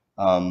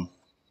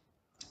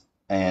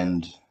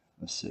 And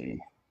let's see.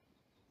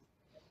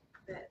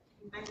 But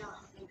you may not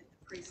have needed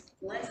the priest's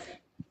blessing,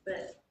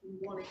 but you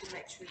wanted to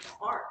make sure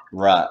the ark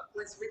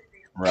was with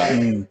them. Right.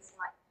 And it's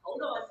like,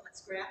 hold on,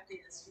 let's grab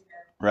this,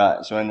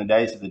 Right. So in the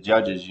days of the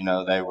judges,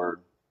 they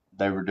were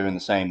doing the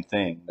same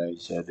thing. They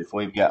said, if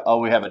we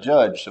have a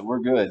judge, so we're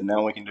good.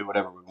 Now we can do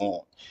whatever we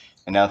want.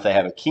 And now if they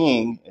have a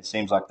king, it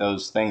seems like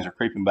those things are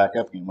creeping back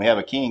up again. We have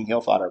a king,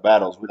 he'll fight our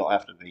battles. We don't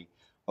have to be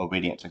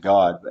obedient to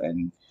God.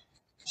 And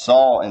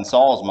in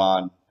Saul's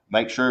mind,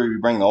 make sure you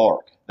bring the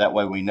ark. That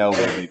way we know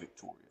we'll be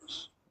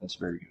victorious. That's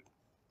very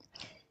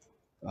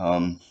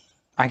good.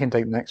 I can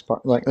take the next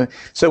part.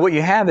 So what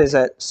you have is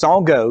that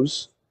Saul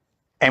goes,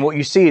 and what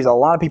you see is a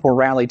lot of people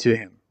rally to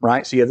him,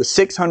 right? So you have the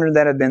 600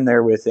 that have been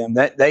there with him,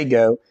 that they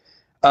go.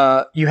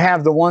 You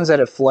have the ones that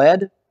have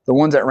fled, the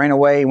ones that ran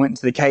away, went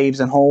into the caves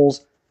and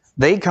holes.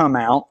 They come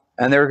out,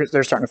 and they're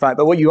starting to fight.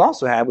 But what you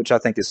also have, which I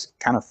think is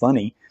kind of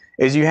funny,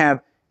 is you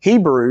have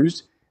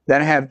Hebrews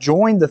that have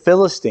joined the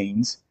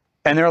Philistines,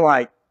 and they're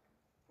like,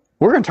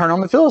 we're going to turn on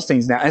the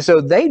Philistines now. And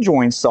so they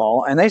join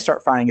Saul, and they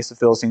start fighting against the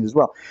Philistines as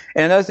well.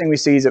 And another thing we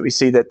see is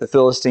that the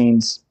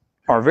Philistines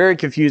are very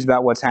confused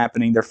about what's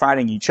happening. They're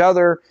fighting each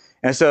other.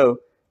 And so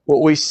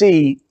what we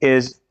see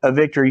is a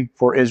victory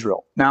for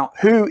Israel. Now,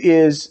 who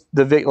is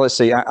the victor? Let's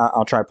see.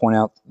 I'll try to point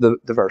out the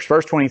verse.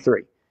 Verse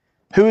 23.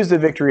 Who is the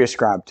victory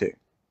ascribed to?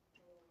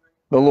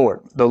 The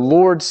Lord. The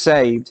Lord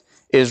saved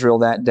Israel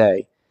that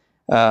day.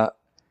 I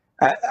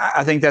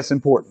think that's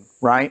important,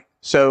 right?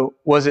 So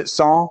was it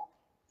Saul?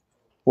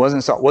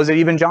 Wasn't Saul. Was it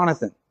even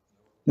Jonathan?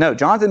 No,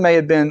 Jonathan may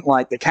have been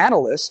like the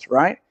catalyst,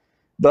 right?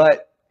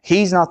 But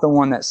he's not the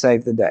one that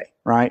saved the day,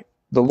 right?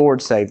 The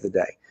Lord saved the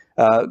day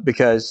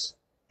because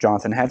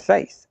Jonathan had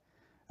faith.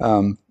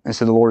 And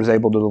so the Lord is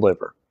able to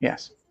deliver.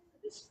 Yes?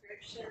 The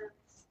description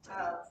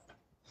of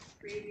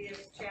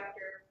previous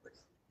chapter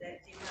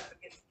that came up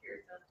against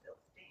the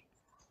Philistines.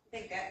 I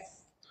think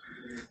that's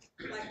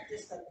like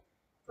just a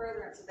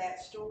furtherance of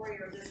that story,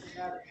 or this is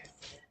another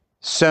incident.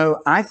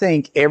 So I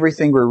think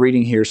everything we're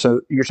reading here, so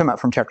you're talking about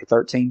from chapter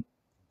 13?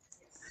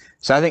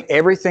 So I think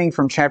everything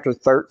from chapter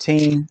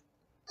 13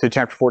 to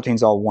chapter 14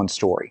 is all one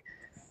story.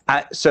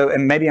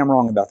 And maybe I'm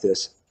wrong about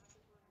this.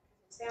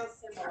 It sounds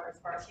similar as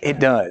far as it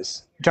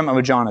does. You're talking about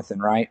with Jonathan,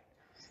 right?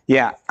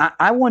 Yeah.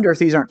 I wonder if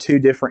these aren't two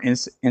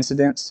different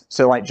incidents.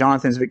 So like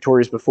Jonathan's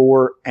victorious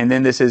before, and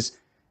then this is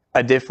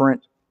a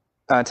different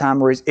time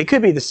where it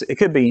could be this. It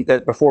could be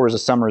that before was a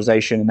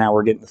summarization, and now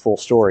we're getting the full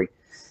story.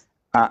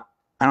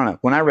 I don't know.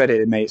 When I read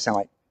it, it made it sound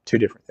like two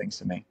different things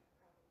to me.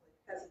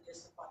 Because of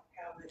just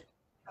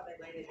how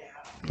they laid it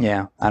out.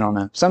 Yeah, I don't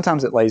know.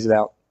 Sometimes it lays it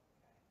out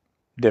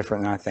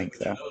different than I think,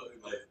 though.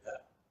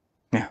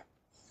 Yeah.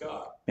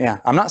 Yeah,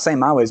 I'm not saying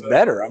my way's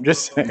better. I'm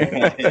just saying.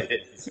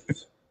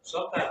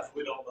 Sometimes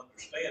we don't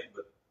understand,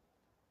 but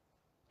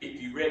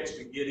if you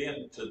actually get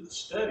into the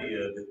study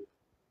of it,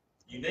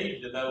 you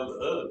need to know the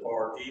other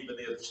part, even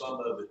if some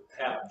of it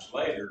happens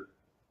later,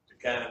 to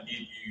kind of give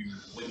you,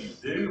 when you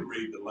do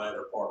read the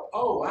latter part,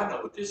 oh, I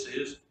know what this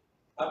is.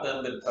 I've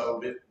done been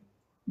told it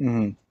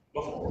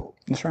before.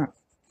 That's right.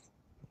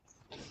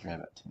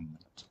 About 10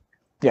 minutes.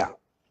 Yeah.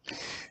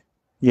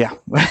 Yeah.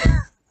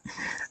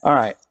 All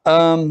right.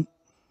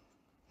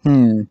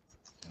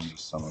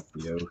 Sum up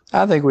the oath.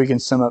 I think we can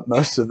sum up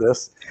most of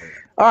this.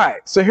 All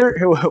right. So here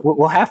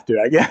we'll have to,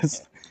 I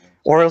guess,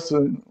 or else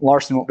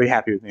Larson won't be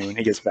happy with me when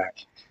he gets back.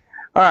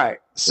 All right.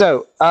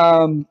 So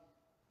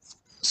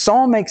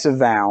Saul makes a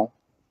vow.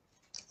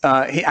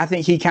 I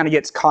think he kind of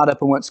gets caught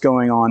up in what's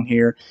going on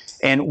here.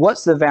 And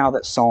what's the vow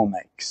that Saul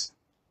makes?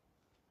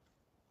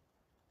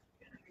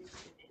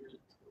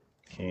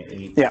 Can't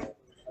eat. Yeah.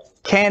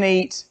 Can't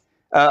eat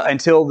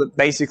until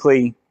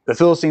basically the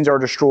Philistines are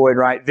destroyed,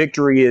 right?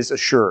 Victory is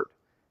assured.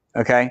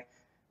 Okay?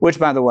 Which,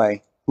 by the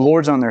way, the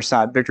Lord's on their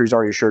side. Victory is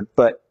already assured,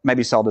 but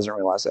maybe Saul doesn't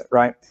realize that,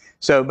 right?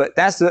 So, but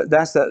that's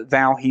the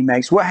vow he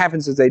makes. What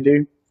happens if they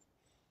do?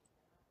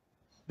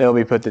 They'll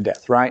be put to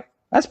death, right?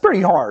 That's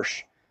pretty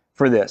harsh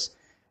for this.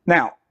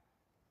 Now,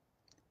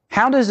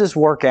 how does this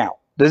work out?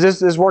 Does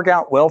this work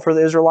out well for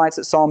the Israelites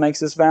that Saul makes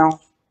this vow?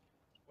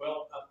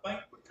 Well, I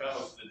think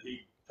because that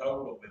he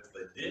told them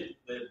if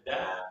they'd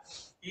die,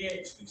 he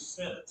actually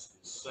sentenced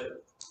himself.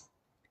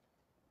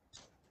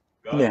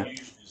 God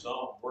used his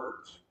own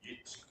words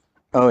against him.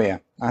 Oh, yeah.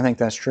 I think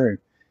that's true.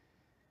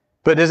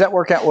 But does that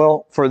work out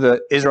well for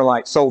the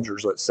Israelite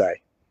soldiers, let's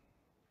say?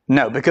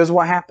 No, because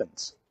what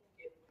happens?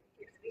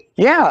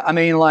 Yeah, I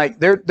mean, like,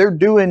 they're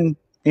doing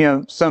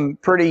some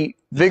pretty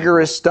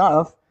vigorous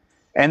stuff,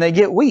 and they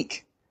get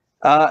weak,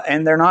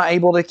 and they're not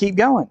able to keep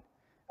going.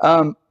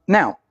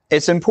 Now,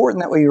 it's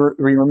important that we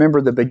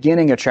remember the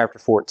beginning of chapter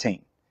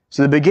 14.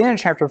 So the beginning of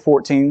chapter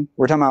 14,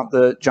 we're talking about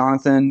the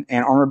Jonathan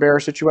and armor bearer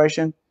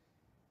situation.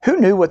 Who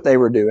knew what they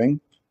were doing?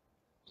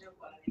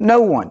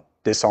 No one.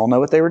 Did Saul know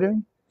what they were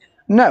doing?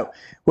 No.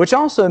 Which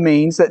also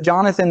means that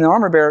Jonathan and the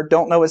armor bearer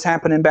don't know what's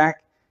happening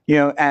back,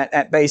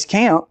 at base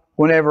camp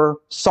whenever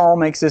Saul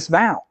makes this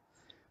vow.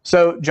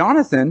 So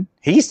Jonathan,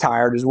 he's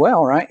tired as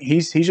well, right?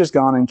 He's just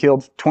gone and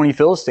killed 20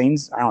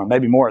 Philistines. I don't know,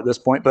 maybe more at this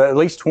point, but at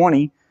least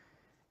 20.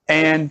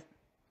 And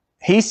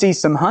he sees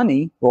some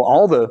honey. Well,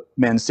 all the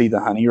men see the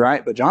honey,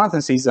 right? But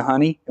Jonathan sees the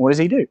honey, and what does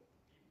he do?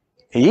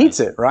 He eats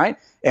it, right?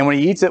 And when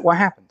he eats it, what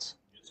happens?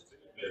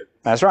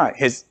 That's right.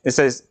 It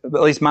says, at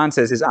least mine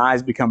says, his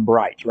eyes become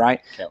bright,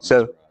 right?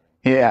 So,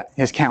 yeah,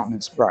 his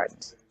countenance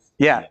brightens.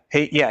 Yeah,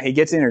 he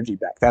gets energy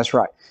back. That's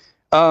right.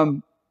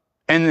 And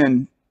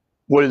then,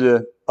 what do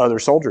the other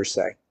soldiers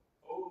say?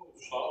 Oh,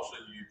 Saul said,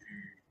 if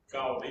you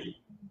call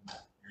me,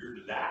 you're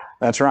to die.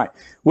 That's right.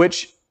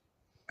 Which,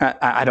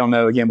 I don't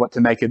know, again, what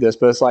to make of this,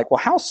 but it's like, well,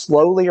 how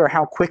slowly or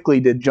how quickly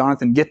did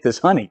Jonathan get this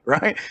honey,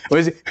 right?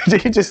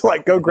 Did he just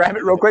go grab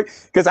it real quick?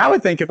 Because I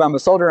would think if I'm a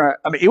soldier,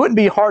 it wouldn't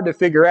be hard to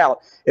figure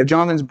out if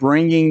Jonathan's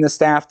bringing the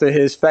staff to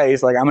his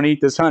face, like, I'm going to eat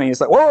this honey. It's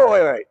like, whoa,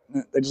 wait.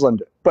 They just let him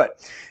do it.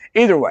 But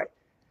either way,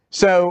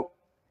 so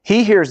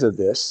he hears of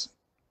this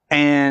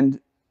and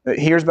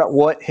hears about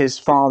what his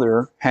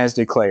father has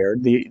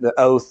declared, the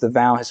oath, the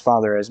vow his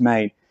father has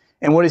made.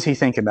 And what does he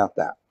think about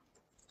that?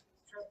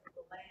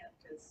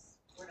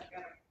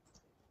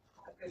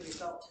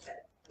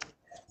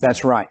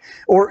 That's right.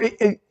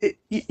 And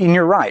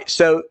you're right.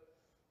 So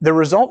the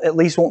result at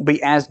least won't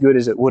be as good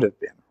as it would have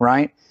been,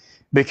 right?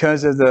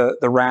 Because of the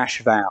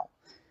rash vow.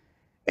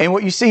 And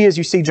what you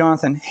see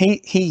Jonathan,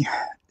 he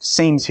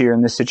seems here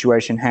in this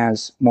situation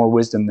has more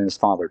wisdom than his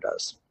father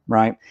does,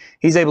 right?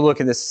 He's able to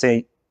look at this and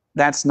say,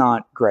 that's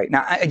not great.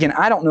 Now, again,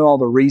 I don't know all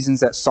the reasons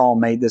that Saul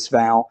made this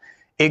vow.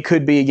 It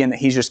could be, again, that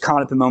he's just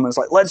caught at the moment. It's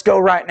like, let's go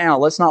right now.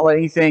 Let's not let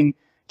anything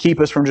keep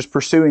us from just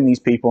pursuing these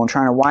people and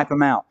trying to wipe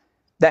them out.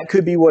 That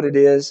could be what it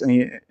is.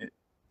 And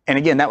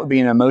again, that would be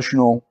an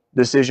emotional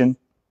decision.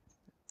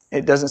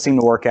 It doesn't seem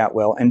to work out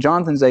well. And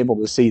Jonathan's able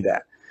to see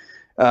that.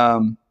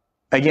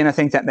 Again, I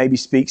think that maybe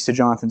speaks to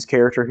Jonathan's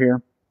character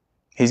here.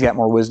 He's got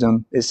more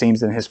wisdom, it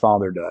seems, than his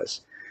father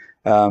does.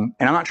 And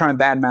I'm not trying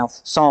to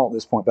badmouth Saul at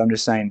this point, but I'm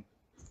just saying,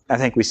 I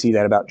think we see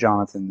that about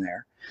Jonathan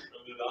there.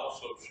 But it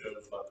also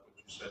shows, like what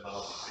you said,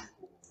 all the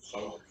people, the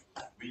soldiers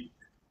were weak.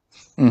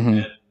 Mm-hmm.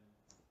 And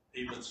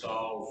even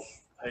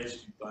Saul's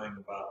hasty thing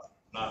about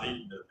not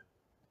eating it.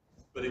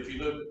 But if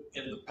you look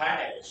in the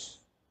past,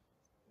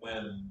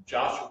 when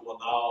Joshua and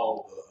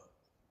all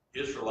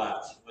the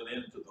Israelites went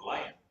into the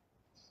land,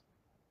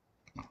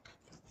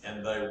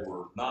 and they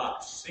were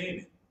not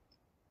sinning,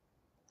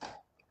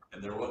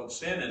 and there wasn't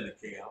sin in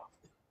the camp,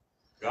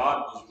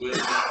 God was with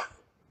them.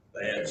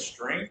 They had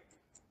strength.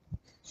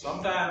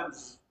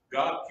 Sometimes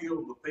God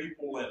killed the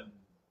people, and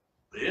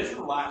the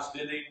Israelites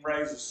didn't even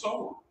raise a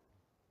sword.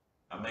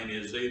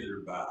 It's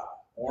either by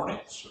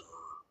hornets or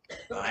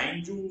the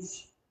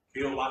angels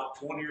killed like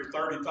 20 or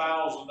 30,000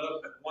 of them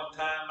at one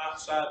time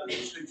outside the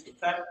sixth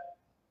attack.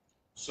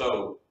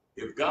 So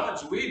if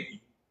God's with you,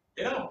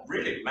 it don't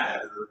really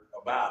matter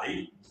about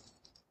eating.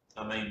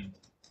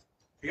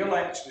 He'll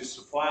actually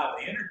supply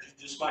the energy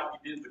just like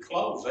he did the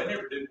clothes. They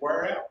never did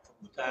wear out from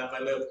the time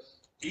they left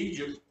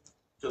Egypt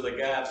to they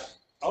got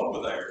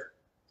over there,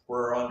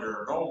 where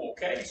under a normal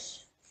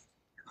case,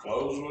 your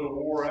clothes would have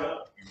wore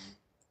out,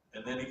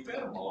 and then he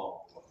fed them along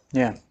the way.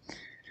 Yeah.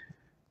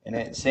 And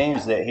it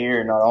seems that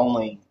here, not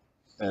only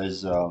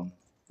is,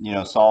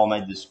 Saul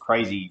made this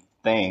crazy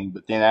thing,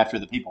 but then after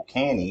the people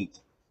can eat,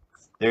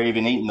 they're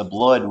even eating the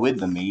blood with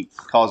the meat,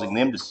 causing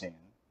them to sin.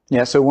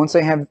 Yeah, so once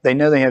they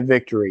know they have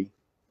victory,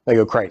 they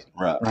go crazy.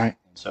 Right.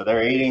 So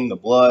they're eating the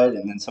blood,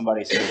 and then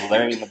somebody says, well,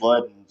 they're eating the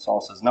blood, and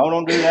Saul says, no,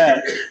 don't do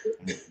that.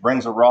 And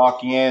brings a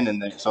rock in,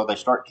 and so they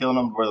start killing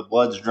them where the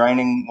blood's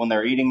draining when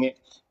they're eating it.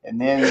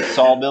 And then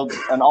Saul builds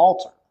an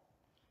altar.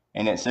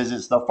 And it says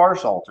it's the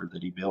first altar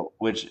that he built,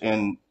 which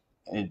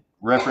it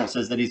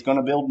references that he's going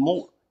to build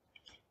more.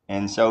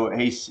 And so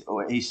he's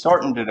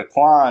starting to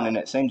decline, and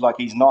it seems like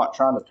he's not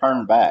trying to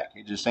turn back.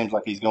 It just seems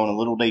like he's going a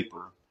little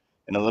deeper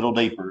and a little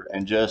deeper.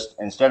 And just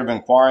instead of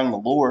inquiring the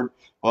Lord,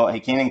 well, he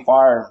can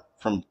inquire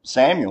from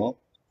Samuel,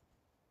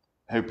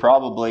 who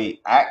probably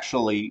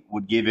actually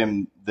would give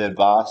him the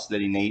advice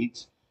that he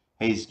needs.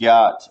 He's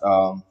got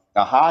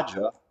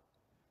Ahijah,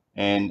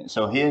 and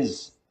so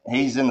he's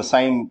in the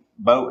same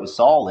boat as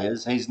Saul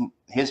is.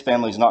 His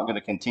family's not going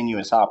to continue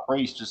as high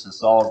priest, just as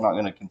Saul is not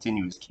going to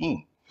continue as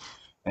king.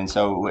 And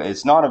so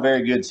it's not a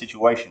very good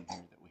situation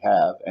here that we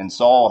have. And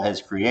Saul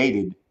has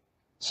created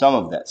some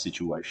of that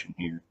situation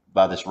here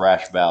by this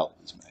rash vow that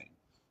he's made.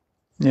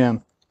 Yeah.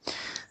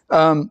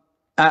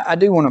 I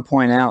do want to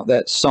point out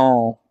that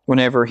Saul,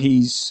 whenever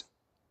he's,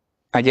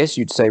 I guess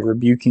you'd say,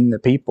 rebuking the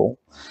people,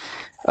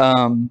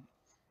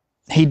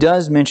 he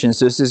does mention,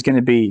 so this is going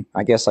to be,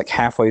 I guess, like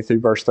halfway through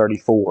verse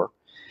 34.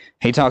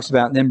 He talks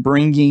about them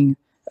bringing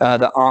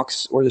the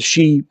ox or the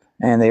sheep,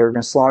 and they were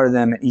going to slaughter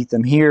them and eat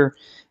them here.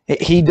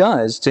 He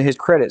does, to his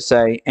credit,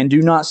 say, and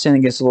do not sin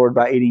against the Lord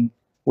by eating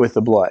with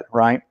the blood,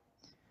 right?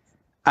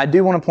 I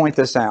do want to point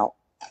this out,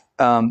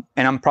 and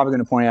I'm probably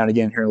going to point it out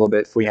again here in a little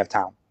bit if we have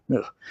time.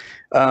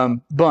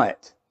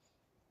 But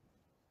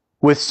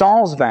with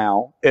Saul's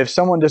vow, if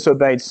someone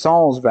disobeyed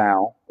Saul's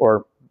vow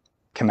or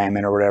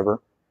commandment or whatever,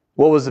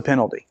 what was the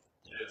penalty?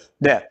 Yes.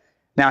 Death.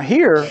 Now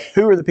here,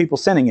 who are the people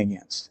sinning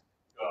against?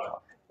 God.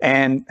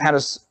 And how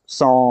does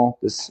Saul,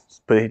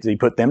 did he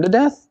put them to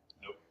death?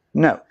 Nope.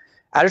 No.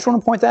 I just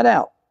want to point that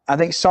out. I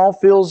think Saul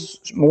feels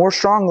more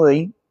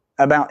strongly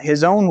about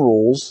his own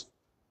rules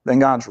than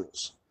God's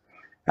rules.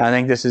 I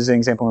think this is an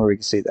example where we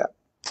can see that.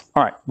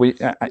 All right.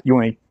 You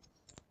want me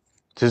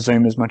to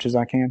zoom as much as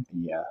I can?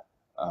 Yeah.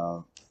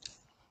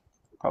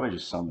 Probably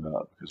just sum it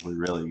up because we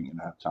really ain't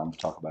gonna have time to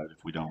talk about it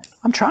if we don't.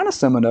 I'm trying to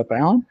sum it up,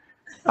 Alan.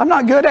 I'm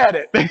not good at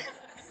it.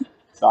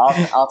 So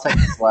I'll take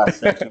this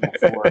last section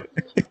before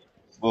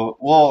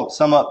we'll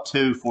sum up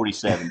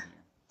 2:47.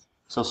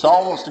 So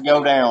Saul wants to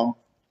go down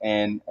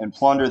and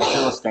plunder the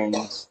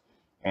Philistines,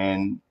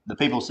 and the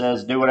people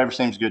says, do whatever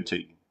seems good to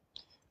you,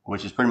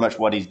 which is pretty much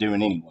what he's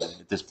doing anyway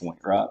at this point,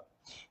 right?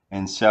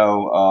 And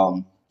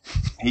so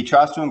he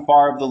tries to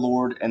inquire of the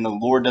Lord, and the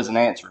Lord doesn't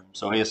answer him.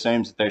 So he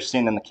assumes that there's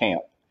sin in the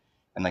camp.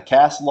 And they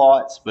cast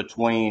lots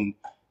between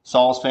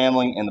Saul's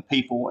family and the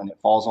people, and it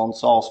falls on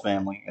Saul's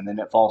family, and then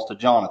it falls to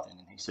Jonathan.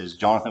 And he says,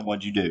 Jonathan,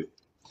 what'd you do?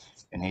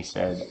 And he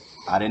said,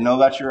 I didn't know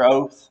about your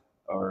oath,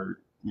 I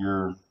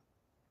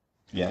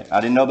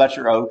didn't know about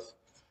your oath,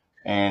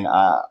 and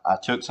I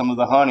took some of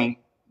the honey,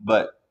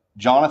 but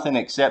Jonathan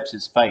accepts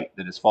his fate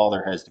that his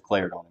father has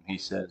declared on him. He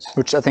says,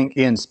 which I think,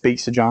 again,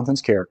 speaks to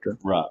Jonathan's character.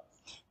 right.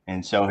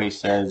 And so he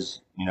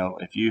says,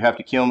 if you have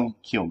to kill me,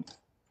 kill me.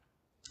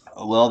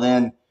 Well,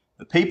 then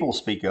the people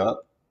speak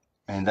up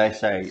and they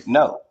say,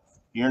 no,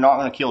 you're not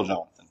going to kill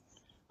Jonathan.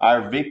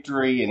 Our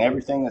victory and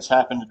everything that's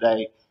happened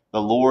today,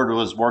 the Lord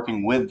was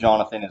working with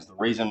Jonathan is the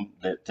reason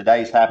that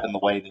today's happened the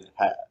way that it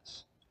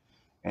has.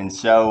 And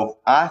so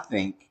I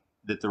think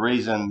that the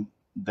reason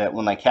that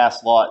when they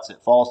cast lots,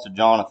 it falls to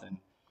Jonathan,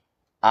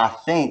 I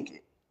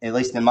think, at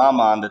least in my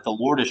mind, that the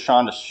Lord is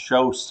trying to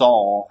show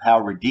Saul how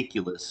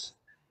ridiculous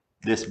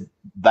this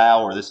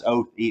vow or this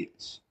oath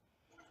is.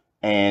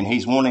 And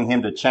he's wanting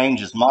him to change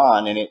his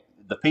mind, and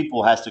the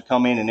people has to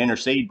come in and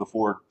intercede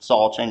before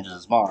Saul changes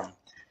his mind.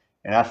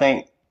 And I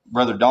think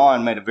Brother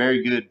Don made a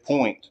very good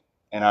point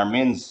in our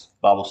men's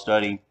Bible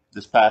study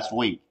this past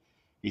week.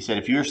 He said,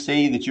 if you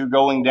see that you're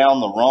going down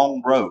the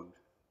wrong road,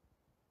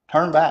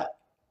 turn back.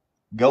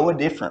 Go a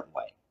different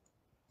way.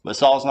 But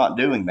Saul's not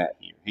doing that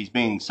here. He's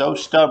being so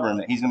stubborn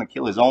that he's going to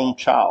kill his own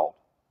child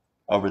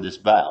over this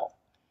vow.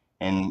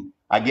 And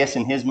I guess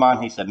in his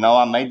mind, he said, no,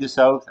 I made this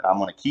oath and I'm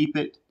going to keep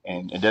it.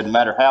 And it doesn't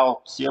matter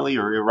how silly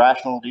or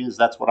irrational it is.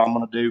 That's what I'm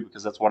going to do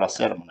because that's what I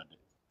said I'm going to do.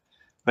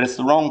 But it's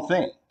the wrong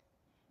thing.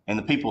 And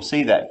the people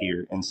see that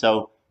here. And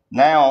so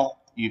now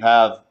you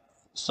have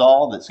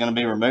Saul that's going to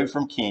be removed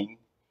from king.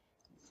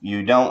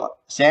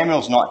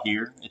 Samuel's not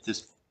here at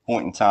this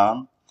point in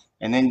time.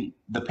 And then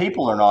the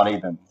people are not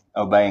even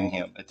obeying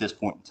him at this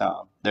point in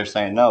time. They're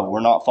saying, no, we're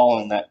not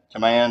following that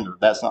command, or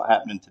that's not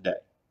happening today.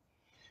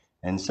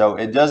 And so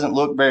it doesn't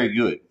look very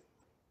good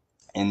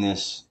in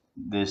this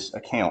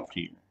account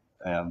here.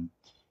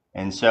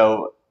 And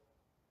so,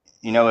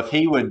 if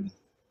he would,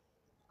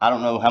 I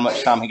don't know how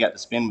much time he got to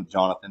spend with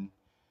Jonathan,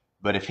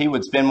 but if he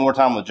would spend more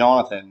time with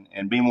Jonathan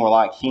and be more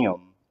like him,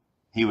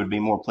 he would be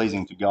more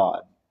pleasing to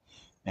God.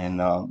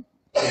 And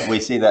we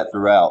see that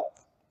throughout.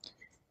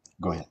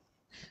 Go ahead.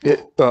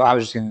 I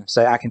was just going to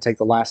say, I can take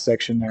the last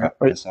section there.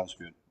 Okay, that sounds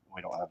good.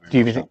 We don't have do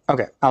you think?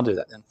 Okay, I'll do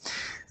that then.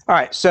 All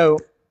right, so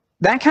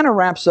that kind of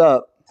wraps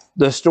up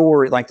the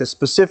story, like the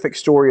specific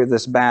story of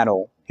this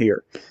battle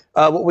here.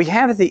 What we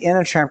have at the end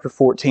of chapter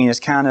 14 is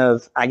kind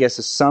of, I guess,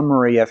 a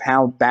summary of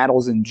how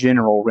battles in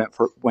general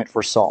went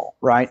for Saul,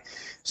 right?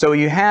 So what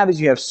you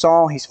have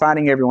Saul, he's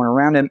fighting everyone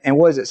around him, and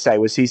what does it say?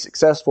 Was he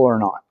successful or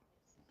not?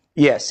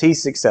 Yes,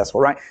 he's successful,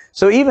 right?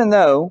 So even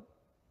though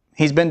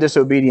he's been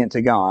disobedient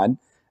to God,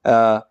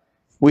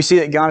 we see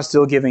that God is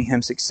still giving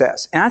him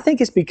success. And I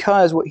think it's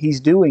because what he's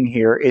doing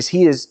here is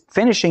he is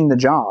finishing the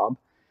job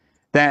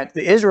that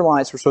the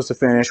Israelites were supposed to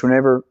finish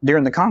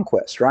during the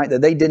conquest, right?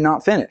 That they did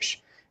not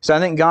finish. So I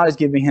think God is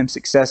giving him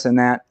success in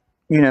that,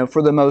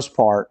 for the most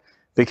part,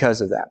 because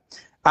of that.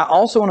 I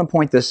also want to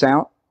point this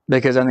out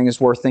because I think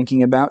it's worth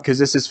thinking about, because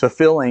this is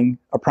fulfilling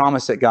a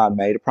promise that God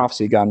made, a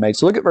prophecy God made.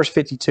 So look at verse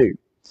 52.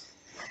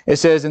 It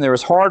says, and there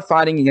was hard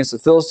fighting against the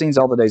Philistines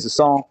all the days of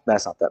Saul.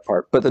 That's not that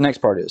part, but the next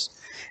part is.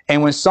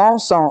 And when Saul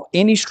saw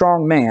any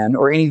strong man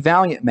or any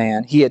valiant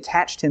man, he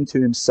attached him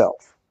to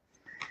himself.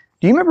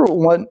 Do you remember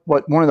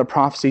what one of the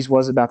prophecies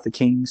was about the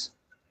kings?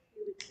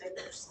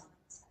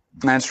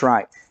 That's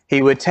right.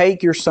 He would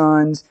take your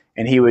sons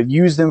and he would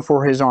use them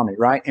for his army,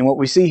 right? And what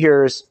we see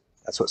here is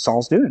that's what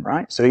Saul's doing,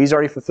 right? So he's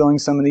already fulfilling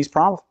some of these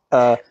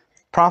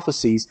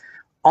prophecies.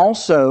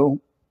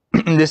 Also,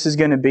 this is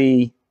going to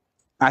be,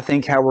 I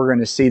think, how we're going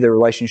to see the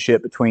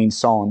relationship between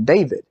Saul and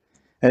David.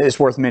 And it's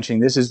worth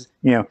mentioning. This is,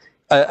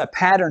 a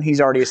pattern he's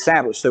already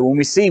established. So when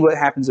we see what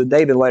happens with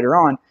David later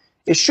on,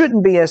 it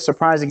shouldn't be as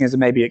surprising as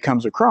maybe it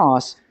comes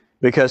across,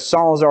 because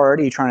Saul's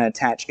already trying to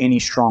attach any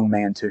strong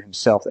man to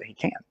himself that he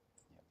can.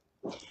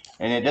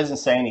 And it doesn't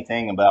say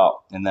anything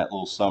about, in that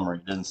little summary,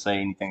 it doesn't say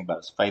anything about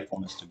his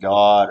faithfulness to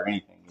God or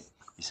anything.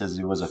 He says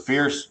he was a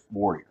fierce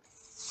warrior.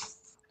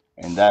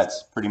 And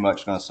that's pretty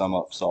much going to sum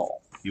up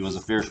Saul. He was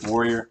a fierce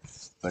warrior,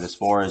 but as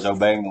far as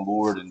obeying the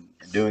Lord and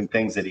doing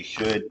things that he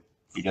should,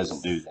 he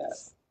doesn't do that.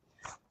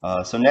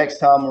 So next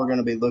time we're going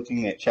to be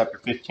looking at chapter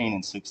 15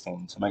 and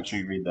 16. So make sure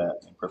you read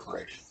that in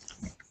preparation.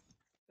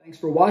 Thanks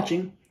for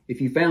watching.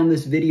 If you found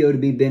this video to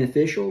be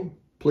beneficial,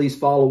 please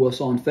follow us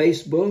on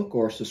Facebook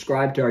or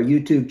subscribe to our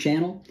YouTube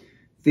channel.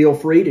 Feel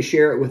free to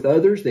share it with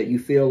others that you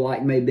feel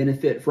like may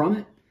benefit from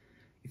it.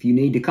 If you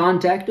need to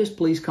contact us,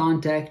 please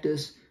contact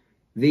us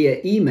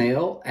via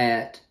email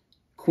at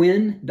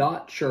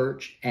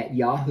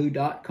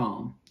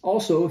quinn.church@yahoo.com.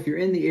 Also, if you're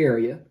in the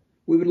area,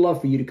 we would love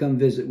for you to come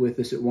visit with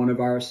us at one of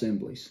our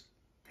assemblies.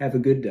 Have a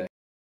good day.